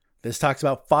life. This talks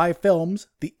about 5 films: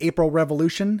 The April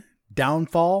Revolution,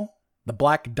 Downfall, The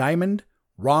Black Diamond,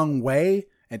 Wrong Way,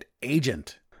 and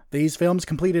Agent. These films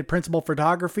completed principal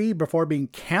photography before being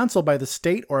canceled by the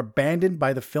state or abandoned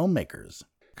by the filmmakers.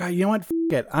 God, you know what? F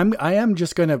it. I am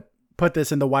just going to put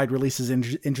this in the wide releases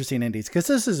interesting indies, because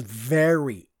this is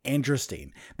very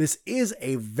interesting. This is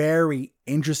a very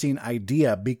interesting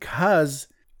idea, because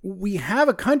we have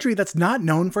a country that's not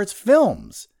known for its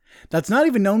films. That's not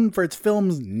even known for its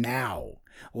films now,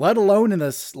 let alone in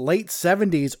the late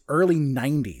 70s, early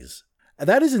 90s.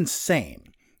 That is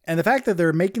insane. And the fact that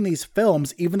they're making these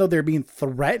films, even though they're being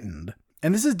threatened,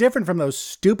 and this is different from those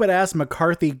stupid-ass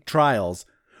McCarthy trials,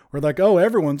 where like, oh,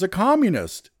 everyone's a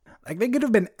communist. Like, they could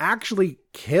have been actually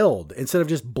killed instead of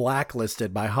just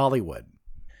blacklisted by Hollywood.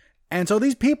 And so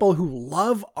these people who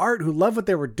love art, who love what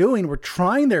they were doing, were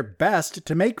trying their best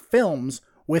to make films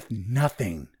with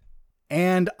nothing.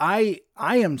 And I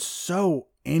am so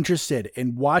interested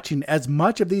in watching as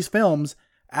much of these films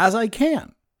as I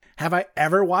can. Have I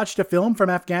ever watched a film from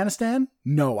Afghanistan?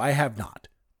 No, I have not.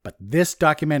 But this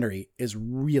documentary is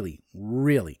really,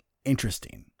 really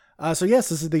interesting. So yes,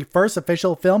 this is the first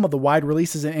official film of the wide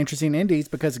releases and interesting indies,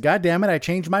 because goddammit, I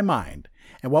changed my mind.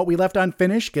 And What We Left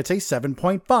Unfinished gets a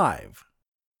 7.5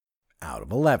 out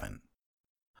of 11.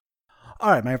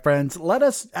 All right, my friends, let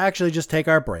us actually just take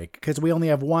our break, because we only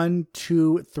have 1,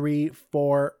 2, 3,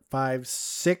 4, 5,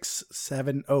 6,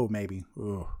 7, maybe.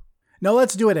 Ooh. No,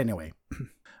 let's do it anyway.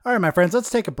 All right, my friends, let's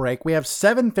take a break. We have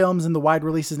 7 films in the wide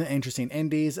releases and interesting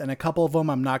indies, and a couple of them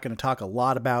I'm not going to talk a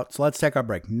lot about. So let's take our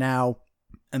break now,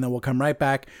 and then we'll come right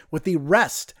back with the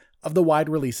rest of the wide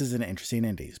releases and interesting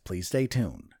indies. Please stay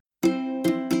tuned.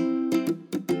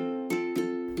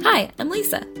 Hi, I'm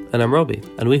Lisa. And I'm Robbie,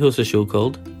 and we host a show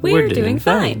called We're Doing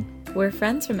Fine. We're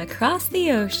friends from across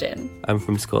the ocean. I'm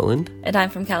from Scotland. And I'm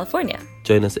from California.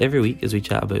 Join us every week as we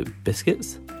chat about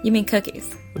biscuits. You mean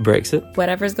cookies? Brexit.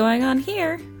 Whatever's going on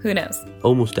here, who knows?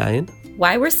 Almost dying.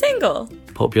 Why we're single.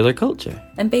 Popular culture.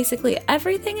 And basically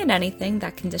everything and anything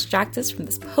that can distract us from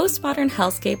this postmodern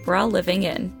hellscape we're all living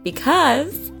in.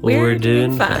 Because we're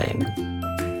doing fine.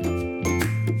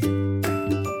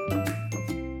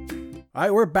 All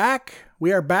right, we're back.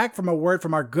 We are back from a word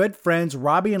from our good friends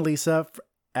Robbie and Lisa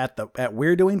at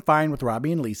We're Doing Fine with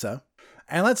Robbie and Lisa.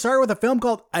 And let's start with a film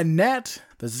called Annette.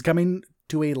 This is coming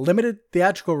to a limited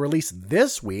theatrical release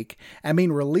this week and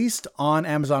being released on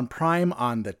Amazon Prime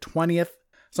on the 20th.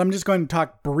 So I'm just going to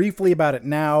talk briefly about it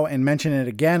now and mention it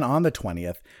again on the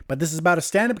 20th. But this is about a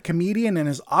stand-up comedian and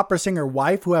his opera singer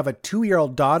wife who have a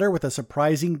 2-year-old daughter with a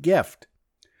surprising gift.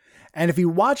 And if you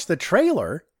watch the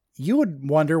trailer, you would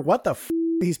wonder what the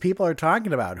these people are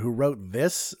talking about who wrote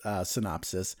this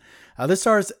synopsis. This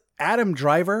stars Adam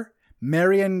Driver,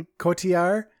 Marion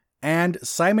Cotillard, and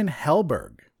Simon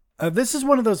Helberg. This is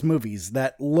one of those movies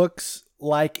that looks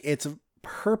like it's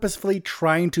purposefully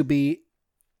trying to be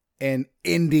an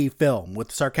indie film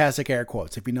with sarcastic air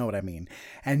quotes, if you know what I mean.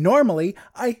 And normally,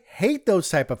 I hate those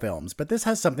type of films, but this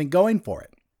has something going for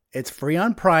it. It's free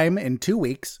on Prime in 2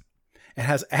 weeks. It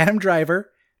has Adam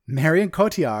Driver, Marion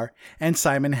Cotillard, and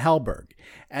Simon Helberg.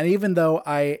 And even though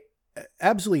I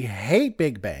absolutely hate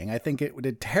Big Bang, I think it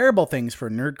did terrible things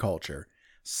for nerd culture,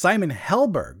 Simon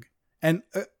Helberg, and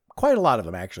quite a lot of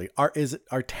them actually,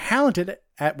 are talented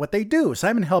at what they do.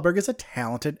 Simon Helberg is a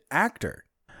talented actor.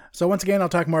 So once again, I'll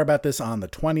talk more about this on the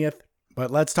 20th. But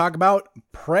let's talk about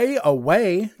Pray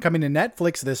Away, coming to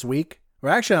Netflix this week. We're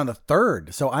actually on the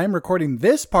 3rd, so I'm recording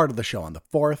this part of the show on the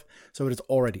 4th, so it is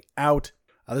already out.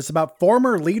 This is about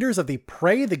former leaders of the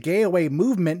Pray the Gay Away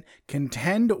movement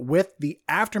contend with the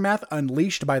aftermath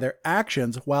unleashed by their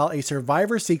actions while a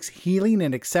survivor seeks healing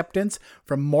and acceptance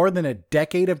from more than a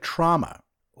decade of trauma.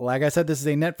 Like I said, this is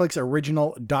a Netflix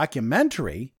original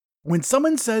documentary. When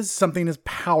someone says something is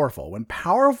powerful, when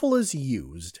powerful is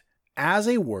used as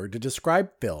a word to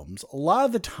describe films, a lot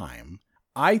of the time,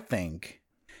 I think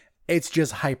it's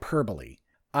just hyperbole.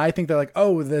 I think they're like,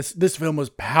 oh, this film was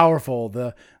powerful.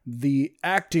 The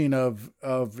acting of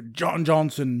John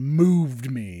Johnson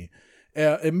moved me.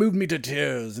 It moved me to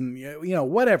tears, and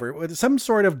whatever. Some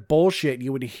sort of bullshit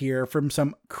you would hear from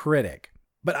some critic.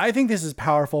 But I think this is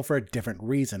powerful for a different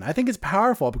reason. I think it's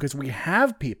powerful because we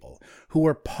have people who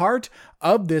were part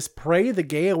of this Pray the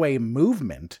Gay Away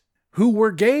movement who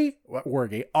are gay,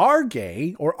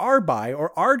 or are bi,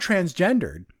 or are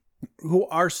transgendered, who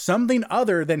are something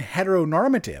other than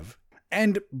heteronormative,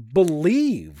 and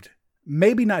believed,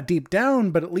 maybe not deep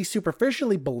down, but at least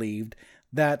superficially believed,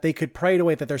 that they could pray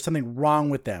away, that there's something wrong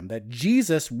with them, that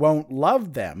Jesus won't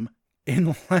love them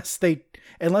unless they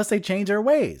change their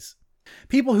ways.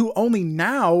 People who only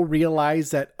now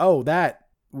realize that,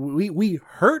 we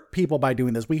hurt people by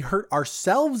doing this. We hurt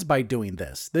ourselves by doing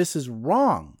this. This is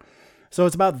wrong. So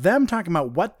it's about them talking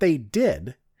about what they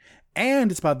did,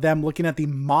 and it's about them looking at the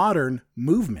modern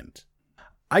movement.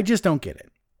 I just don't get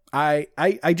it. I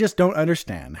just don't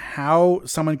understand how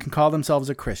someone can call themselves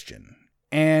a Christian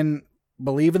and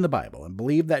believe in the Bible and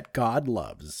believe that God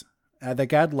loves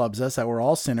us, that we're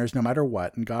all sinners no matter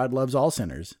what, and God loves all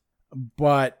sinners,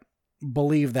 but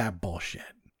believe that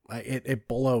bullshit. It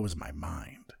blows my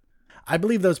mind. I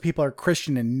believe those people are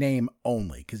Christian in name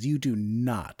only, because you do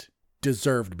not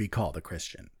deserve to be called a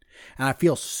Christian. And I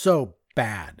feel so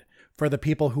bad for the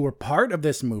people who were part of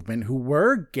this movement, who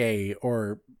were gay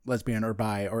or lesbian or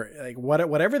bi or like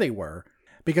whatever they were,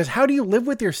 because how do you live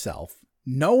with yourself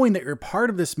knowing that you're part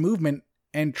of this movement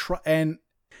and try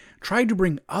to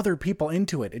bring other people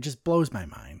into it? It just blows my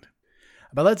mind.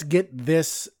 But let's get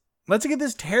this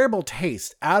terrible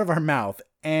taste out of our mouth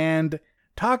and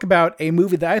talk about a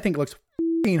movie that I think looks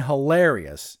f***ing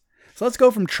hilarious. So let's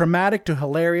go from traumatic to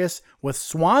hilarious with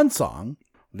Swan Song.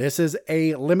 This is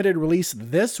a limited release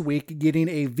this week, getting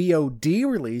a VOD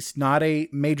release, not a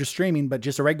major streaming, but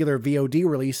just a regular VOD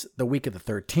release the week of the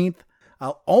 13th.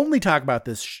 I'll only talk about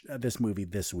this movie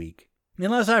this week,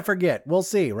 unless I forget. We'll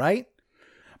see, right?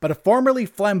 But a formerly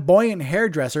flamboyant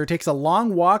hairdresser takes a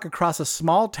long walk across a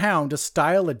small town to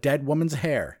style a dead woman's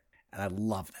hair. And I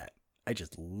love that. I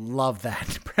just love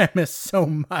that premise so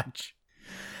much.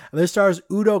 This stars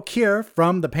Udo Kier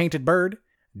from The Painted Bird,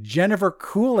 Jennifer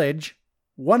Coolidge,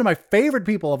 one of my favorite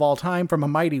people of all time from A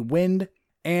Mighty Wind,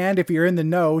 and if you're in the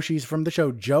know, she's from the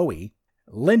show Joey,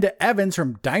 Linda Evans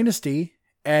from Dynasty,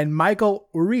 and Michael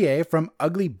Urie from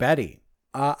Ugly Betty.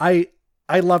 I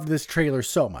loved this trailer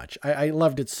so much. I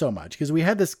loved it so much because we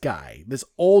had this guy, this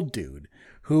old dude,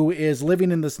 who is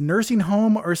living in this nursing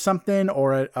home or something,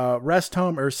 or a rest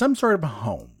home, or some sort of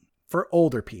home for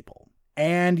older people.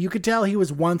 And you could tell he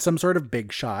was once some sort of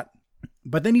big shot.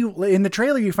 But then in the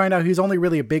trailer, you find out he's only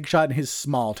really a big shot in his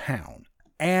small town.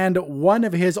 And one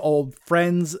of his old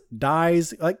friends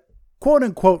dies, like quote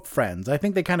unquote friends. I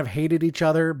think they kind of hated each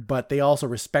other, but they also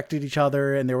respected each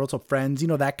other. And they were also friends,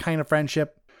 that kind of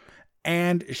friendship.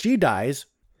 And she dies.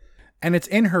 And it's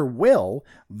in her will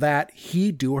that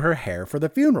he do her hair for the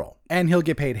funeral. And he'll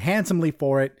get paid handsomely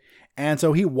for it. And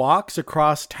so he walks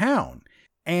across town.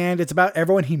 And it's about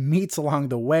everyone he meets along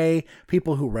the way,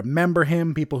 people who remember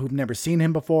him, people who've never seen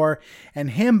him before,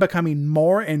 and him becoming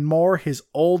more and more his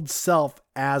old self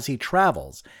as he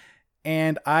travels.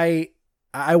 And I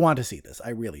want to see this. I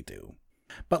really do.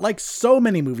 But like so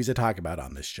many movies I talk about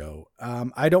on this show,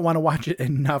 I don't want to watch it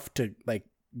enough to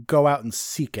go out and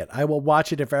seek it. I will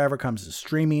watch it if it ever comes to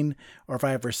streaming, or if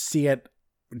I ever see it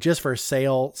just for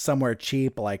sale somewhere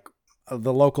cheap, like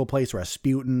the local place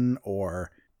Rasputin, or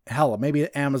hell, maybe an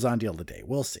Amazon deal today.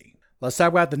 We'll see. Let's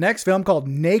talk about the next film called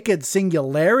Naked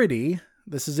Singularity.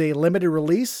 This is a limited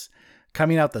release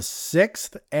coming out the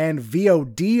 6th and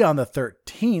VOD on the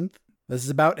 13th. This is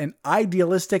about an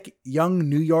idealistic young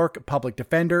New York public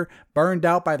defender burned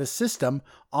out by the system,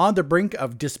 on the brink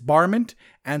of disbarment,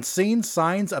 and seeing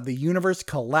signs of the universe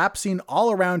collapsing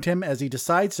all around him as he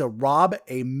decides to rob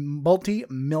a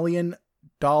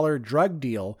multi-million-dollar drug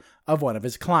deal of one of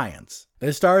his clients.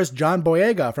 This stars John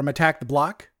Boyega from Attack the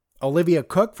Block, Olivia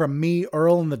Cooke from Me,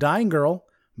 Earl and the Dying Girl,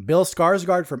 Bill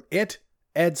Skarsgård from It,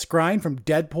 Ed Skrein from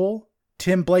Deadpool,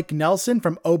 Tim Blake Nelson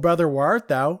from Oh Brother Where Art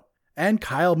Thou, and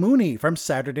Kyle Mooney from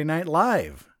Saturday Night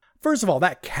Live. First of all,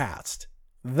 that cast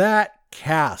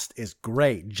is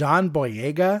great. John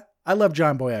Boyega, I love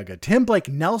John Boyega. Tim Blake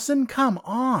Nelson, come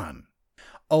on.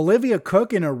 Olivia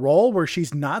Cooke in a role where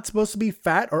she's not supposed to be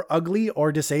fat or ugly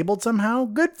or disabled somehow.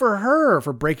 Good for her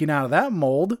for breaking out of that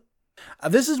mold.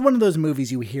 This is one of those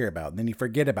movies you hear about and then you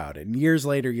forget about it. And years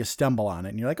later you stumble on it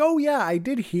and you're like, oh yeah, I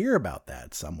did hear about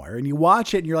that somewhere. And you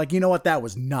watch it and you're like, you know what? That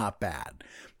was not bad.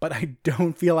 But I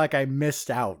don't feel like I missed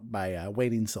out by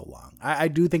waiting so long. I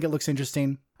do think it looks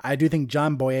interesting. I do think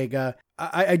John Boyega,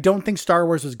 I don't think Star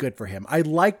Wars was good for him. I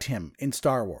liked him in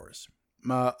Star Wars.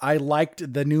 I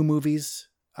liked the new movies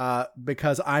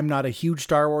because I'm not a huge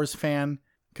Star Wars fan.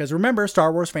 Because remember,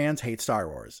 Star Wars fans hate Star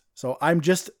Wars. So I'm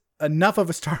just enough of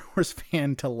a Star Wars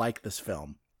fan to like this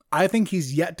film. I think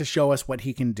he's yet to show us what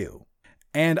he can do.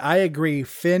 And I agree,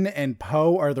 Finn and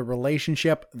Poe are the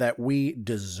relationship that we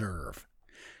deserve.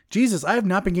 Jesus, I have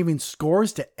not been giving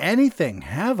scores to anything,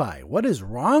 have I? What is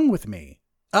wrong with me?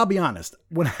 I'll be honest,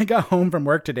 when I got home from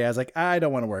work today, I was like, I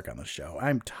don't want to work on the show.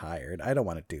 I'm tired. I don't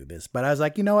want to do this. But I was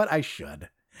like, you know what? I should.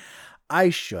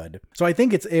 So I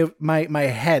think my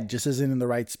head just isn't in the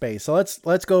right space. So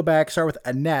let's go back, start with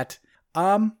Annette.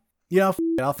 I'll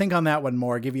think on that one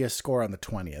more, give you a score on the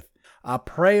 20th.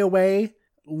 Pray Away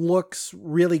looks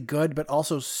really good, but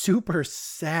also super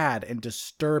sad and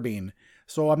disturbing.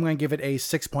 So I'm going to give it a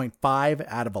 6.5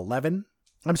 out of 11.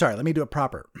 I'm sorry, let me do it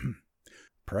proper.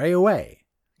 Pray Away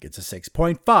gets a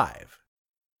 6.5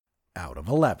 out of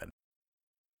 11.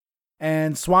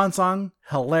 And Swan Song,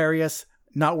 hilarious.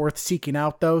 Not worth seeking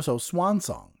out though, so Swan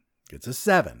Song gets a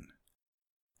 7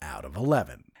 out of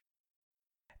 11.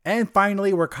 And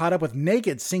finally, we're caught up with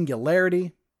Naked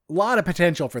Singularity. A lot of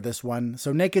potential for this one,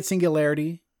 so Naked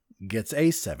Singularity gets a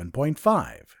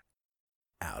 7.5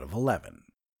 out of 11.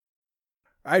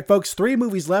 All right, folks, 3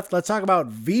 movies left. Let's talk about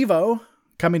Vivo,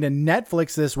 coming to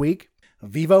Netflix this week.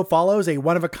 Vivo follows a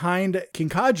one-of-a-kind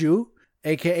kinkajou,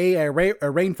 aka a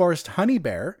rainforest honey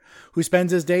bear, who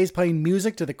spends his days playing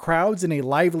music to the crowds in a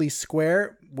lively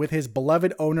square with his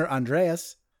beloved owner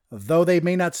Andreas. Though they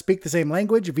may not speak the same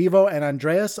language, Vivo and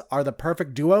Andreas are the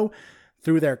perfect duo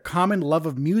through their common love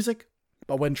of music.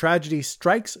 But when tragedy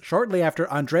strikes, shortly after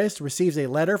Andreas receives a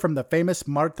letter from the famous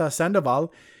Marta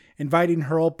Sandoval, inviting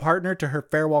her old partner to her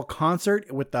farewell concert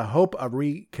with the hope of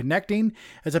reconnecting,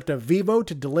 it's up to Vivo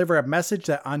to deliver a message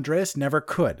that Andreas never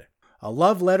could. A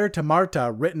love letter to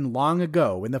Marta written long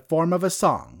ago in the form of a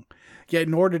song. Yet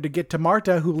in order to get to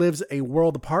Marta, who lives a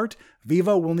world apart,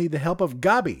 Vivo will need the help of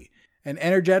Gabi, an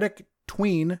energetic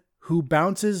tween who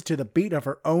bounces to the beat of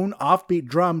her own offbeat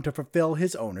drum to fulfill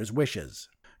his owner's wishes.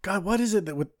 God, what is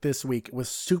it with this week with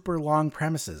super long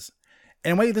premises?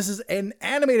 Anyway, this is an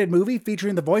animated movie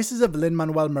featuring the voices of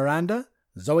Lin-Manuel Miranda,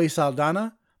 Zoe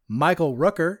Saldana, Michael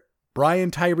Rooker,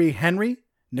 Brian Tyree Henry,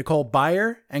 Nicole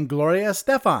Byer, and Gloria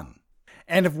Estefan.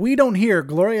 And if we don't hear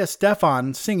Gloria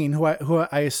Estefan singing, who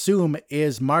I assume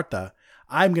is Marta,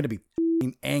 I'm going to be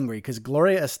angry because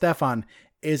Gloria Estefan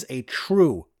is a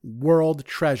true world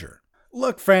treasure.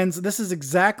 Look, friends, this is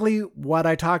exactly what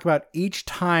I talk about each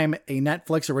time a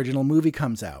Netflix original movie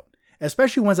comes out,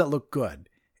 especially ones that look good.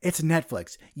 It's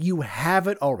Netflix. You have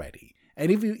it already. And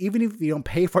even if you don't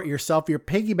pay for it yourself, you're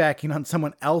piggybacking on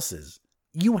someone else's.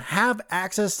 You have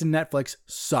access to Netflix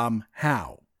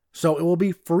somehow. So it will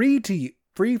be free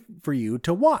for you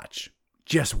to watch.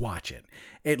 Just watch it.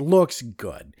 It looks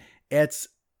good. It's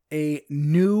a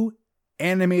new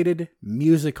animated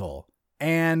musical.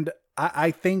 And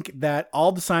I think that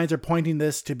all the signs are pointing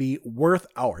this to be worth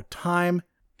our time.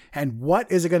 And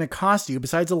what is it going to cost you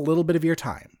besides a little bit of your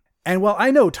time? And while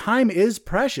I know time is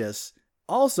precious,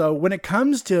 also when it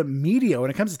comes to media,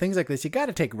 when it comes to things like this, you got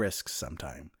to take risks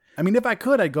sometime. I mean, if I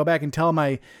could, I'd go back and tell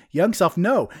my young self,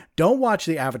 no, don't watch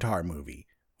the Avatar movie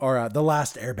or The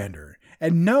Last Airbender.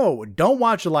 And no, don't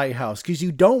watch The Lighthouse because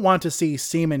you don't want to see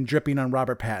semen dripping on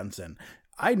Robert Pattinson.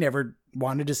 I never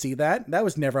wanted to see that. That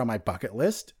was never on my bucket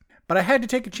list. But I had to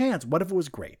take a chance. What if it was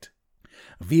great?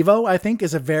 Vivo, I think,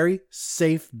 is a very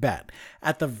safe bet.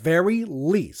 At the very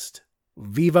least,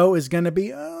 Vivo is going to be,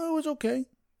 it was okay.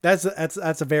 That's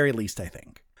the very least, I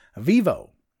think.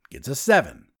 Vivo gets a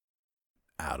 7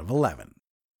 out of 11.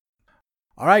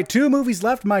 All right, 2 movies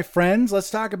left, my friends.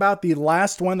 Let's talk about the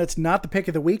last one that's not the pick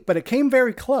of the week, but it came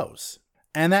very close.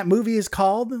 And that movie is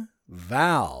called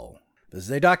Val. This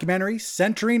is a documentary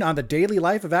centering on the daily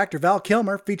life of actor Val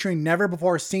Kilmer, featuring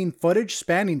never-before-seen footage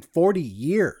spanning 40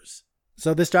 years.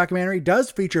 So this documentary does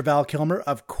feature Val Kilmer,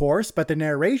 of course, but the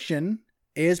narration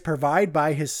is provided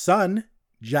by his son,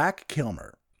 Jack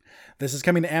Kilmer. This is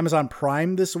coming to Amazon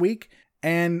Prime this week,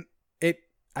 and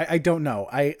I don't know.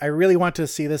 I really want to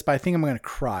see this, but I think I'm going to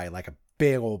cry like a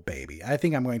big old baby. I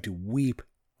think I'm going to weep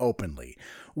openly,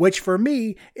 which for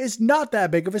me is not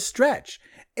that big of a stretch.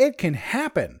 It can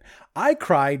happen. I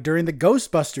cried during the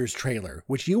Ghostbusters trailer,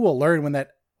 which you will learn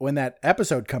when that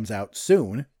episode comes out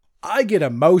soon. I get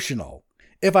emotional.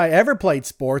 If I ever played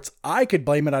sports, I could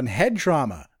blame it on head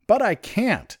trauma, but I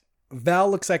can't. Val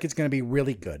looks like it's going to be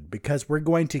really good because we're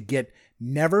going to get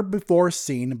never before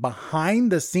seen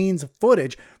behind the scenes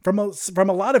footage from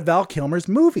a lot of Val Kilmer's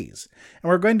movies. And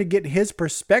we're going to get his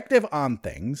perspective on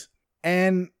things.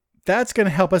 And that's going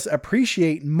to help us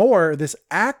appreciate more this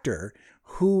actor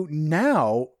who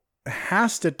now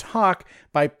has to talk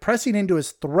by pressing into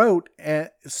his throat.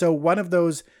 So one of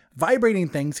those vibrating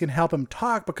things can help him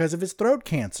talk because of his throat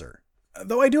cancer.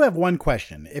 Though I do have one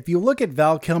question. If you look at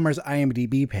Val Kilmer's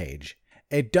IMDb page,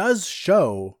 it does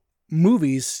show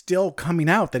movies still coming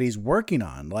out that he's working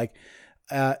on. Like,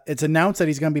 it's announced that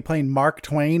he's going to be playing Mark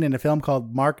Twain in a film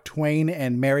called Mark Twain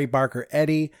and Mary Barker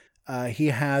Eddy. He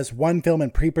has one film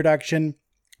in pre-production,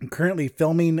 currently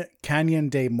filming Canyon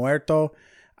de Muerto,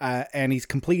 and he's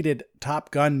completed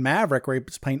Top Gun Maverick, where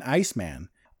he's playing Iceman.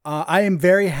 I am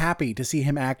very happy to see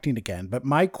him acting again, but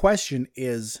my question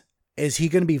is he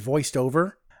going to be voiced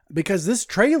over? Because this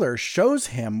trailer shows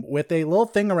him with a little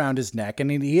thing around his neck,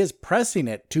 and he is pressing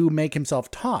it to make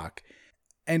himself talk.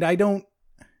 And I don't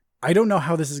know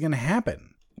how this is going to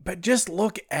happen. But just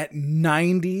look at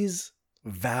 90s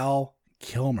Val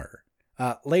Kilmer.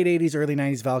 Late 80s, early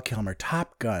 90s Val Kilmer.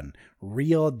 Top Gun.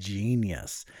 Real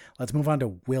genius. Let's move on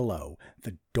to Willow.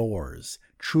 The Doors.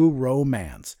 True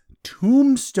Romance.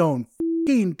 Tombstone.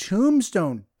 F***ing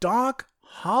Tombstone. Doc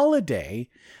Holliday,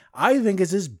 I think,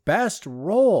 is his best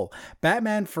role.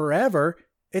 Batman Forever,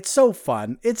 it's so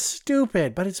fun. It's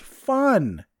stupid, but it's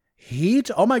fun. Heat,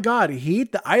 oh my god,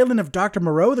 Heat, The Island of Dr.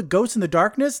 Moreau, The Ghost in the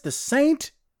Darkness, The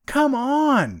Saint. Come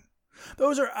on.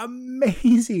 Those are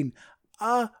amazing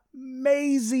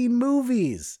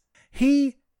movies.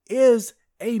 He is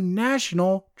a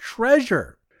national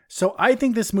treasure. So I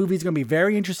think this movie is going to be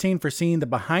very interesting for seeing the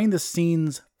behind the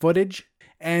scenes footage,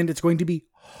 and it's going to be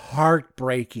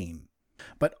heartbreaking,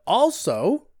 but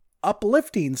also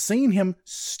uplifting, seeing him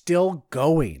still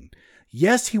going.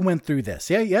 Yes, he went through this.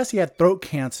 Yes, he had throat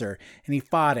cancer and he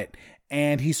fought it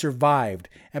and he survived.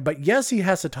 But yes, he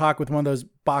has to talk with one of those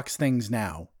box things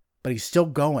now, but he's still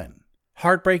going.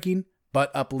 Heartbreaking,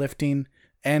 but uplifting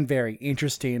and very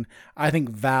interesting. I think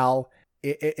Val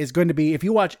is going to be, if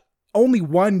you watch only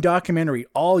one documentary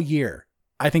all year,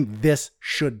 I think this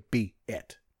should be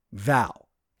it. Val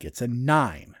gets a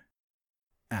 9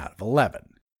 out of 11.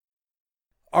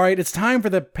 All right, it's time for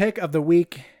the pick of the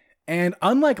week. And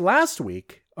unlike last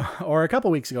week, or a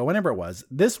couple weeks ago, whenever it was,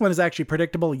 this one is actually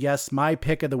predictable. Yes, my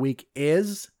pick of the week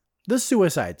is The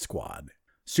Suicide Squad.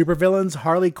 Supervillains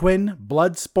Harley Quinn,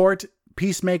 Bloodsport,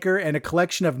 Peacemaker, and a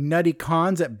collection of nutty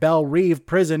cons at Belle Reve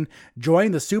Prison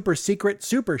join the super secret,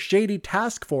 super shady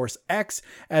Task Force X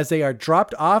as they are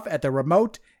dropped off at the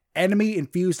remote,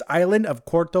 enemy-infused island of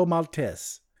Corto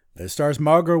Maltese. This stars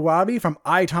Margot Robbie from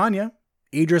I, Tonya,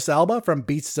 Idris Elba from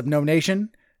Beasts of No Nation,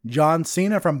 John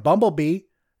Cena from Bumblebee,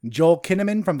 Joel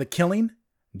Kinnaman from The Killing,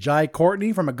 Jai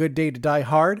Courtney from A Good Day to Die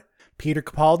Hard, Peter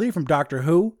Capaldi from Doctor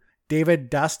Who,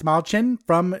 David Dastmalchian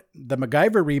from the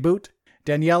MacGyver reboot,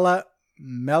 Daniela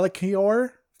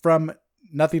Melchior from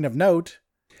Nothing of Note.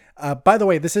 By the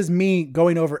way, this is me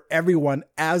going over everyone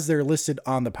as they're listed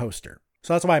on the poster.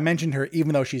 So that's why I mentioned her,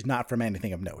 even though she's not from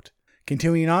anything of note.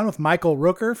 Continuing on with Michael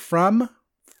Rooker from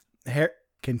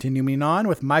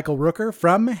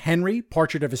Henry,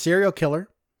 Portrait of a Serial Killer,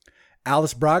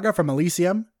 Alice Braga from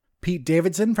Elysium, Pete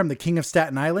Davidson from The King of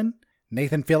Staten Island,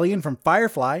 Nathan Fillion from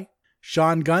Firefly,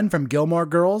 Sean Gunn from Gilmore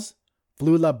Girls,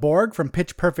 Flula Borg from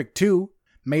Pitch Perfect 2,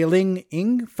 Mei Ling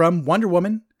Ing from Wonder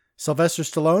Woman, Sylvester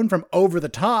Stallone from Over the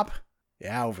Top.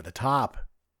 Yeah, Over the Top,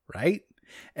 right?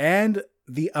 And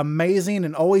the amazing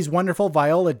and always wonderful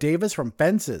Viola Davis from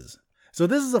Fences. So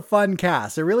this is a fun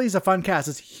cast. It really is a fun cast.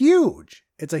 It's huge.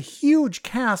 It's a huge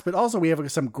cast, but also we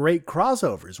have some great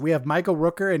crossovers. We have Michael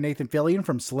Rooker and Nathan Fillion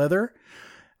from Slither.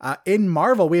 In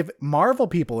Marvel, we have Marvel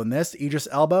people in this. Idris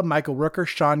Elba, Michael Rooker,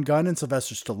 Sean Gunn, and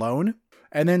Sylvester Stallone.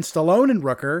 And then Stallone and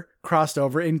Rooker crossed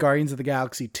over in Guardians of the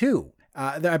Galaxy 2.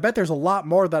 I bet there's a lot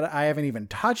more that I haven't even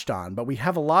touched on, but we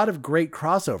have a lot of great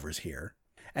crossovers here.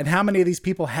 And how many of these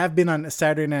people have been on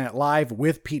Saturday Night Live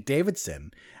with Pete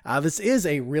Davidson? This is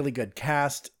a really good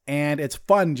cast, and it's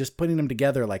fun just putting them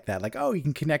together like that. Like, oh, you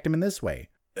can connect them in this way.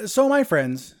 So, my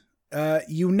friends,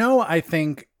 I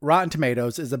think Rotten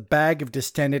Tomatoes is a bag of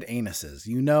distended anuses.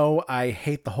 You know, I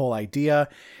hate the whole idea,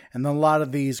 and a lot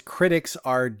of these critics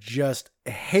are just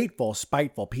hateful,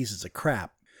 spiteful pieces of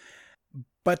crap.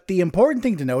 But the important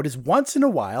thing to note is once in a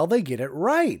while they get it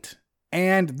right.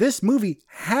 And this movie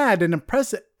had an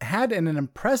impressive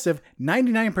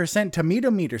 99% tomato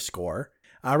meter score.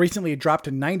 Recently it dropped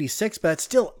to 96, but that's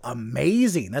still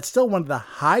amazing. That's still one of the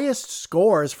highest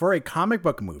scores for a comic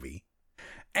book movie.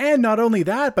 And not only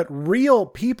that, but real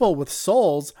people with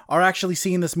souls are actually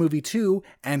seeing this movie too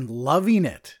and loving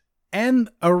it. And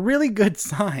a really good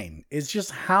sign is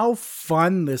just how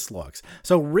fun this looks.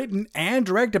 So written and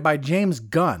directed by James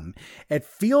Gunn, it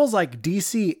feels like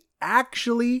DC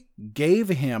actually gave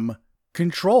him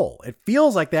control. It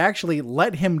feels like they actually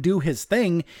let him do his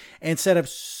thing instead of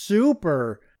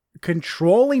super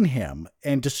controlling him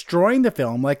and destroying the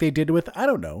film like they did with, I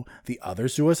don't know, the other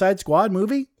Suicide Squad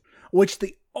movie, which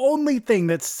the only thing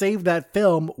that saved that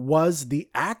film was the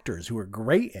actors who were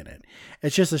great in it.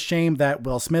 It's just a shame that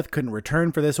Will Smith couldn't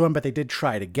return for this one, but they did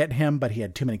try to get him, but he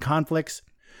had too many conflicts.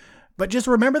 But just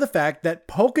remember the fact that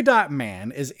Polka Dot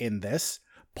Man is in this.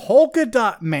 Polka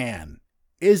Dot Man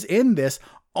is in this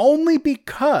only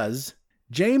because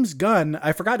James Gunn,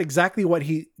 I forgot exactly what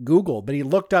he Googled, but he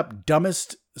looked up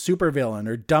dumbest supervillain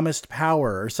or dumbest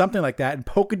power or something like that, and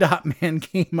Polka Dot Man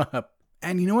came up.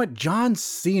 And you know what? John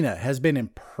Cena has been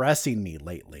impressing me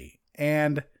lately.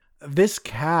 And this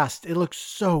cast, it looks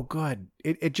so good.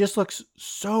 It just looks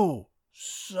so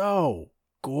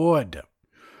good.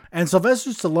 And Sylvester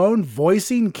Stallone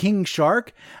voicing King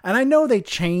Shark. And I know they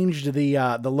changed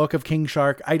the look of King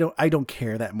Shark. I don't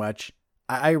care that much.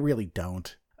 I really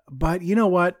don't. But you know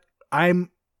what? I'm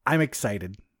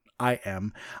excited. I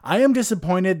am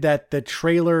disappointed that the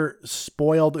trailer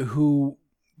spoiled who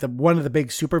one of the big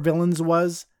supervillains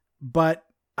was, but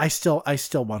I still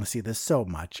want to see this so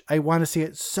much. I want to see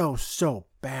it so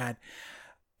bad.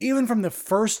 Even from the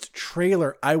first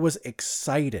trailer, I was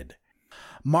excited.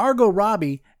 Margot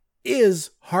Robbie is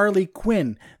Harley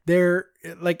Quinn. They're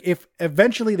like, if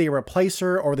eventually they replace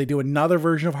her or they do another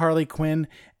version of Harley Quinn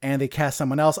and they cast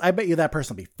someone else, I bet you that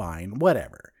person will be fine,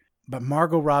 whatever. But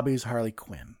Margot Robbie's Harley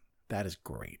Quinn. That is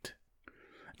great.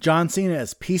 John Cena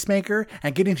as Peacemaker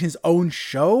and getting his own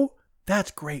show, that's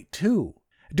great too.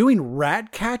 Doing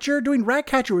Ratcatcher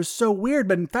was so weird,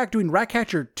 but in fact doing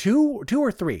Ratcatcher 2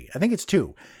 or 3, I think it's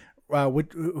 2,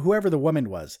 with whoever the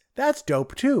woman was, that's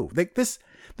dope too. Like this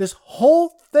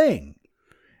whole thing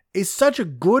is such a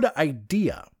good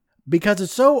idea because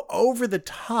it's so over the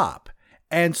top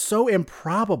and so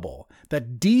improbable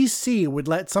that DC would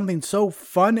let something so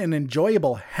fun and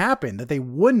enjoyable happen that they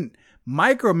wouldn't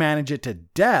micromanage it to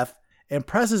death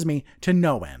impresses me to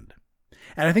no end.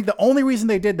 And I think the only reason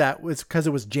they did that was because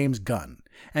it was James Gunn.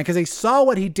 And because they saw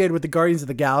what he did with the Guardians of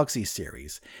the Galaxy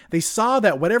series. They saw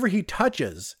that whatever he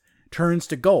touches turns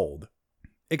to gold.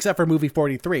 Except for movie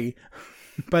 43.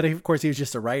 But of course he was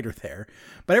just a writer there.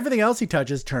 But everything else he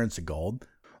touches turns to gold.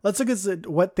 Let's look at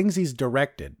what things he's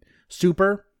directed.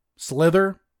 Super,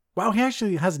 Slither. Wow, he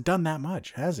actually hasn't done that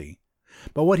much, has he?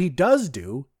 But what he does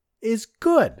do is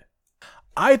good.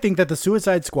 I think that The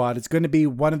Suicide Squad is going to be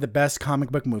one of the best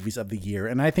comic book movies of the year,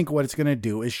 and I think what it's going to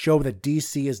do is show that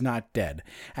DC is not dead.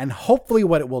 And hopefully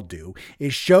what it will do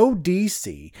is show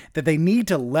DC that they need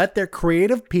to let their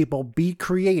creative people be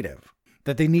creative,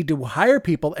 that they need to hire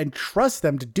people and trust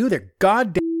them to do their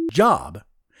goddamn job,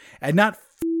 and not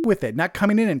with it, not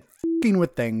coming in and f***ing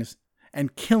with things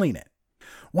and killing it.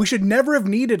 We should never have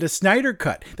needed a Snyder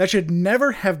Cut. That should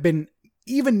never have been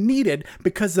even needed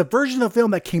because the version of the film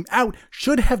that came out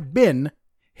should have been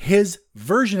his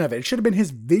version of it. It should have been his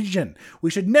vision.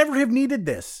 We should never have needed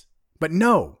this. But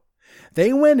no,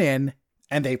 they went in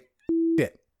and they f***ed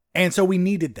it. And so we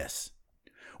needed this.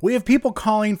 We have people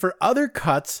calling for other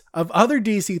cuts of other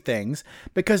DC things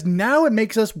because now it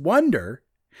makes us wonder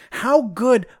how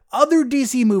good other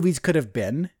DC movies could have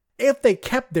been if they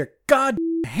kept their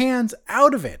goddamn hands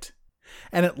out of it.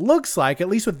 And it looks like, at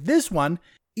least with this one,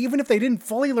 even if they didn't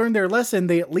fully learn their lesson,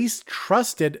 they at least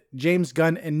trusted James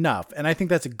Gunn enough. And I think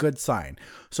that's a good sign.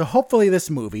 So hopefully this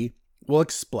movie will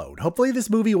explode. Hopefully this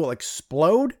movie will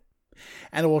explode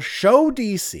and it will show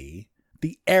DC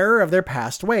the error of their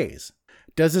past ways.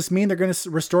 Does this mean they're going to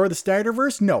restore the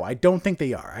Snyderverse? No, I don't think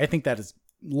they are. I think that is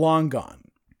long gone.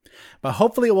 But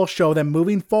hopefully it will show them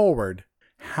moving forward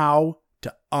how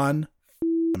to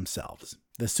themselves.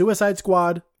 The Suicide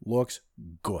Squad looks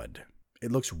good.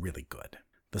 It looks really good.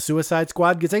 The Suicide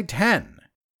Squad gets a 10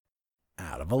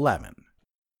 out of 11.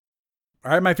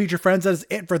 All right, my future friends, that is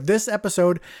it for this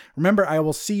episode. Remember, I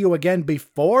will see you again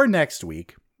before next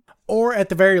week, or at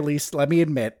the very least, let me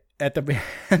admit, at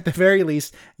the very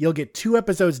least, you'll get 2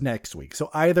 episodes next week. So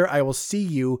either I will see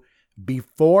you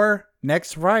before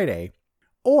next Friday,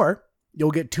 or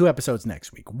you'll get 2 episodes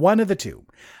next week. One of the two.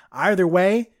 Either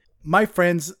way, my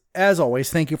friends, as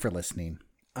always, thank you for listening.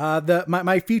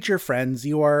 My future friends,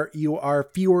 you are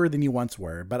fewer than you once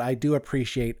were, but I do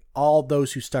appreciate all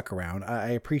those who stuck around. I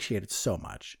appreciate it so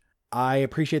much. I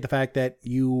appreciate the fact that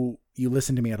you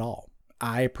listen to me at all.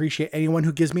 I appreciate anyone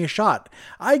who gives me a shot.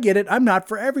 I get it. I'm not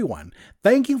for everyone.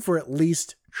 Thank you for at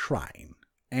least trying.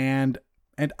 And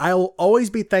I'll always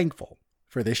be thankful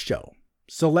for this show.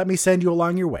 So let me send you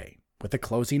along your way with a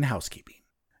closing housekeeping.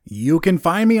 You can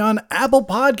find me on Apple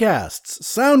Podcasts,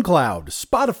 SoundCloud,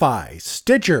 Spotify,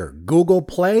 Stitcher, Google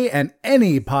Play, and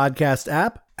any podcast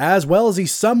app, as well as the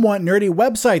Somewhat Nerdy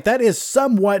website. That is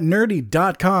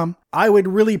somewhatnerdy.com. I would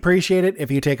really appreciate it if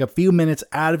you take a few minutes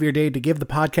out of your day to give the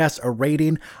podcast a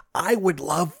rating. I would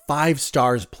love 5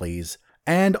 stars, please.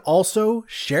 And also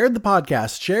share the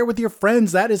podcast. Share with your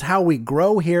friends. That is how we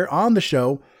grow here on the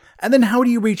show. And then how do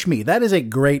you reach me? That is a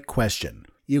great question.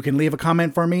 You can leave a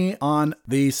comment for me on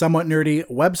the Somewhat Nerdy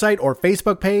website or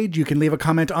Facebook page. You can leave a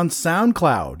comment on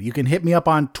SoundCloud. You can hit me up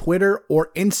on Twitter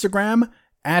or Instagram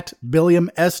at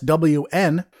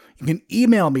BilliamSWN. You can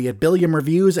email me at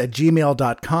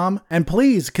billiamreviews@gmail.com. And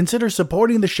please consider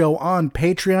supporting the show on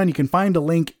Patreon. You can find a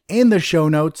link in the show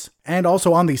notes and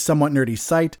also on the Somewhat Nerdy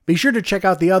site. Be sure to check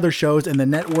out the other shows in the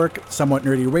network, Somewhat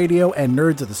Nerdy Radio and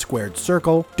Nerds of the Squared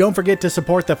Circle. Don't forget to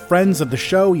support the friends of the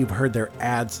show. You've heard their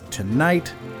ads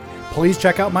tonight. Please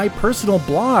check out my personal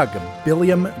blog,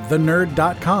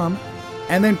 BilliamTheNerd.com.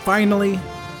 And then finally,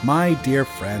 my dear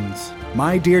friends,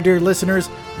 my dear listeners,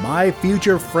 my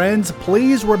future friends,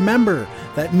 please remember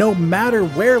that no matter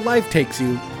where life takes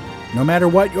you, no matter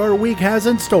what your week has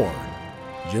in store,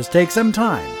 just take some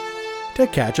time to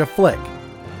catch a flick.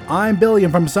 I'm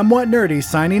Billiam from Somewhat Nerdy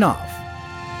signing off,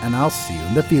 and I'll see you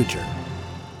in the future.